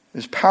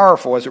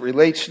powerful as it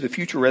relates to the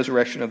future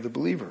resurrection of the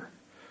believer.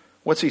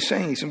 What's he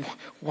saying? He said,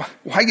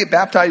 why get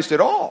baptized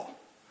at all?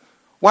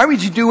 Why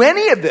would you do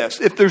any of this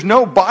if there's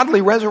no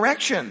bodily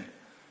resurrection?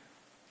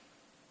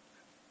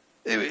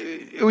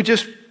 It would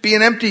just be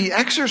an empty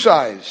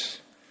exercise.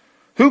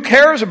 Who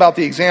cares about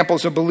the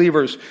examples of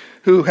believers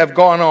who have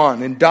gone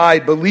on and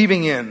died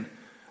believing in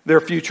their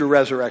future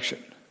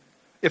resurrection?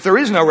 If there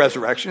is no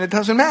resurrection, it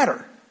doesn't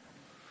matter.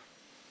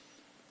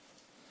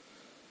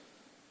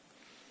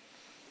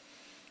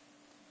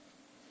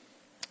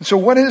 So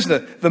what is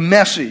the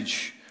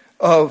message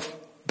of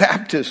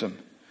baptism?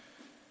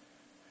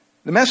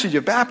 The message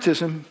of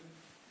baptism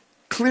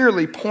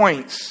clearly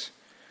points,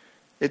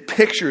 it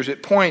pictures,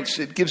 it points,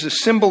 it gives a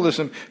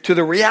symbolism to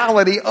the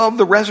reality of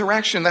the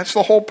resurrection. That's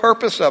the whole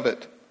purpose of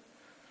it.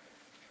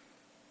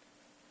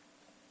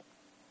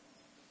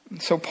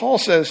 And so Paul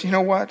says, you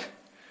know what?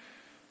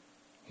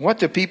 What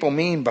do people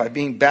mean by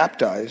being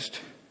baptized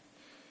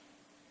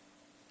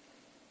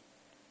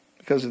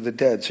because of the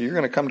dead? So you're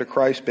going to come to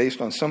Christ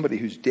based on somebody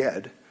who's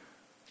dead.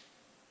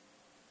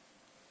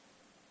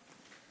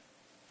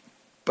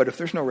 But if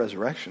there's no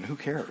resurrection, who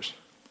cares?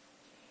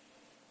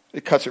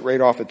 It cuts it right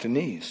off at the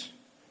knees.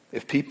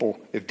 If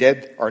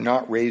dead are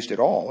not raised at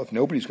all, if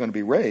nobody's going to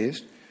be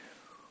raised,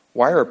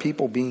 why are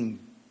people being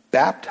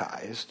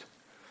baptized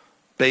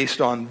based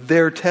on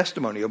their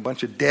testimony, a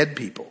bunch of dead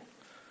people?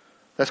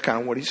 That's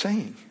kind of what he's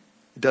saying.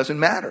 It doesn't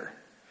matter.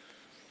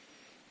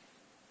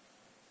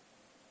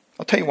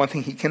 I'll tell you one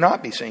thing he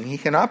cannot be saying. He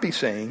cannot be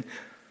saying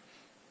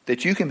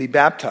that you can be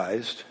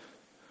baptized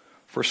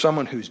for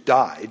someone who's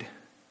died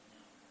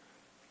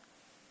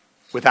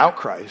without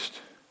Christ.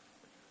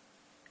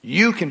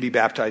 You can be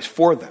baptized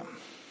for them.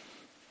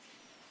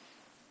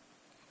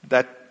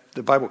 That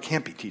the Bible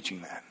can't be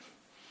teaching that.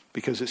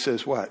 Because it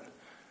says what?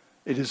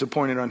 It is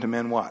appointed unto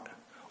men what?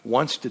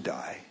 Once to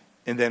die.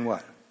 And then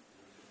what?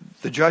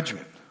 The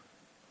judgment.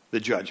 The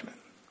judgment.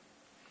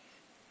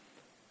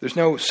 There's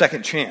no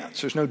second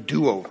chance. There's no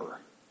do-over.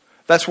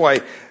 That's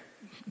why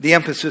the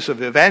emphasis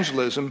of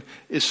evangelism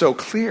is so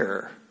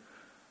clear.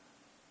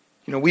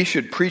 We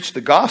should preach the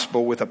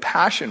gospel with a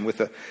passion,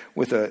 with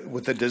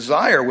a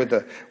desire, with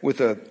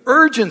a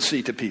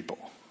urgency to people.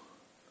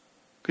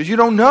 Because you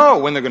don't know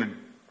when they're going to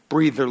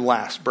breathe their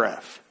last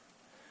breath.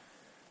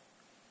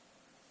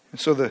 And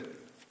so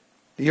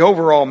the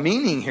overall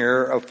meaning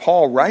here of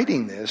Paul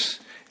writing this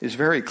is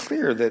very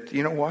clear that,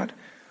 you know what?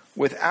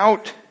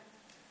 Without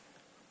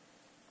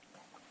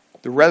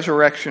the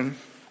resurrection,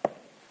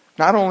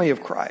 not only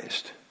of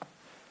Christ,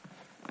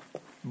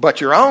 but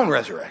your own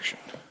resurrection,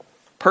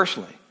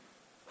 personally,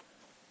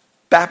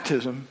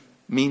 baptism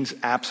means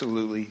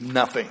absolutely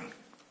nothing.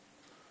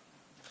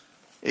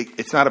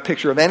 It's not a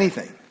picture of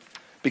anything.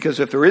 Because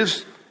if there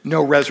is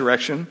no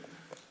resurrection,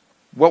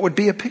 what would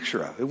be a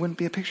picture of? It wouldn't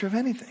be a picture of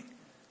anything.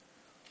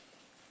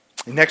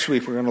 And next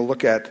week we're going to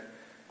look at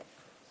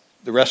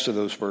the rest of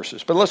those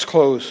verses. But let's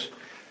close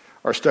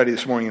our study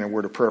this morning in a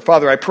word of prayer.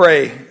 Father, I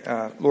pray,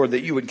 Lord,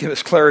 that you would give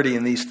us clarity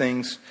in these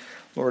things.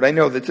 Lord, I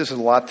know that this is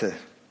a lot to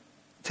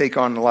take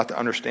on, a lot to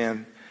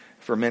understand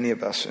for many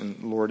of us.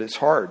 And Lord, it's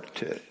hard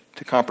to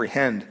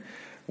comprehend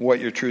what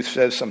your truth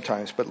says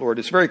sometimes. But Lord,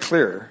 it's very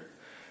clear.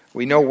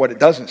 We know what it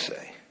doesn't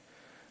say.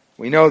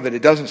 We know that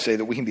it doesn't say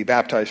that we can be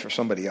baptized for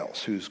somebody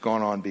else who's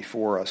gone on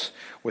before us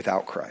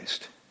without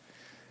Christ.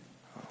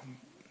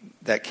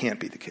 That can't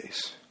be the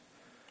case,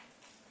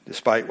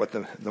 despite what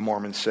the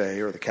Mormons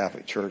say or the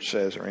Catholic Church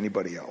says or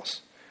anybody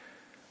else.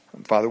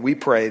 Father, we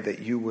pray that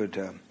you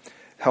would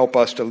help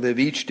us to live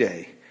each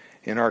day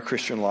in our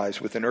Christian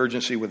lives with an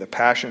urgency, with a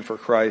passion for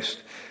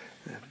Christ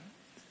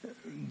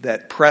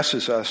that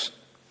presses us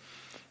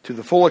to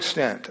the full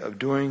extent of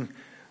doing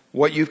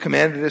what you've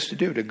commanded us to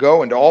do, to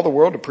go into all the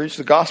world to preach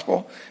the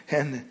gospel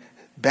and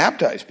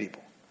baptize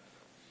people.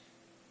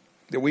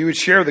 That we would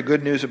share the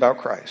good news about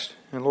Christ.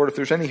 And Lord, if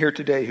there's any here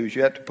today who's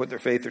yet to put their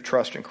faith or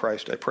trust in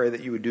Christ, I pray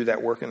that you would do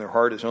that work in their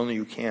heart as only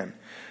you can.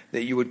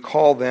 That you would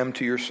call them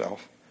to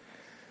yourself.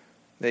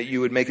 That you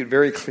would make it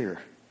very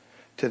clear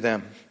to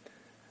them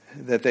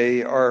that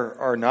they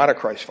are not a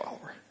Christ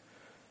follower,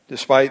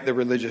 despite their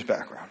religious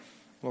background.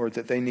 Lord,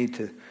 that they need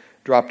to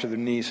drop to their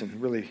knees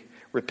and really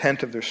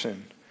repent of their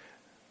sin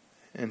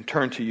and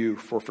turn to you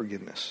for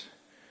forgiveness.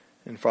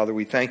 And Father,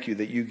 we thank you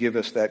that you give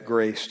us that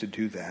grace to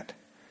do that.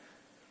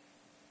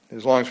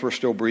 As long as we're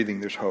still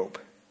breathing, there's hope.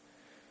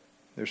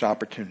 There's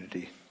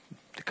opportunity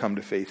to come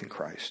to faith in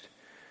Christ.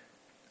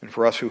 And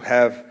for us who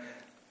have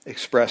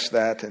express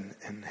that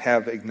and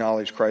have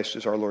acknowledged Christ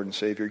as our Lord and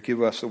Savior.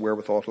 Give us the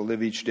wherewithal to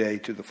live each day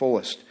to the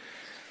fullest,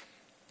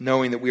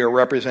 knowing that we are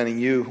representing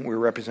you, we're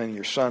representing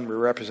your Son, we're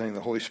representing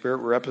the Holy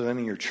Spirit, we're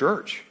representing your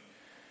church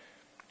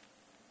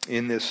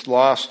in this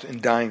lost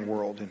and dying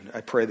world. And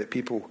I pray that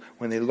people,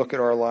 when they look at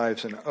our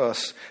lives and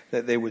us,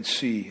 that they would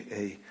see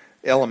a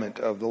element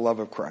of the love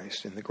of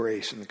Christ and the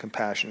grace and the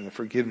compassion and the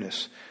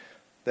forgiveness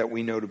that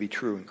we know to be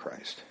true in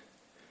Christ.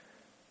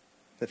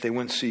 That they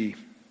wouldn't see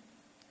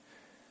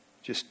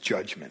just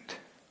judgment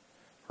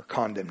or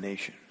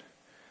condemnation,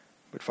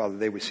 but Father,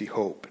 they would see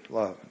hope and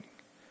love and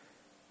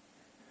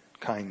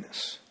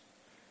kindness,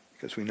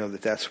 because we know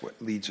that that's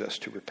what leads us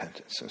to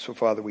repentance. And so,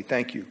 Father, we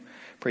thank you.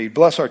 Pray you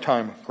bless our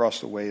time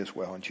across the way as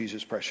well. In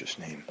Jesus' precious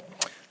name.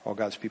 All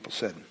God's people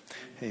said,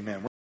 amen.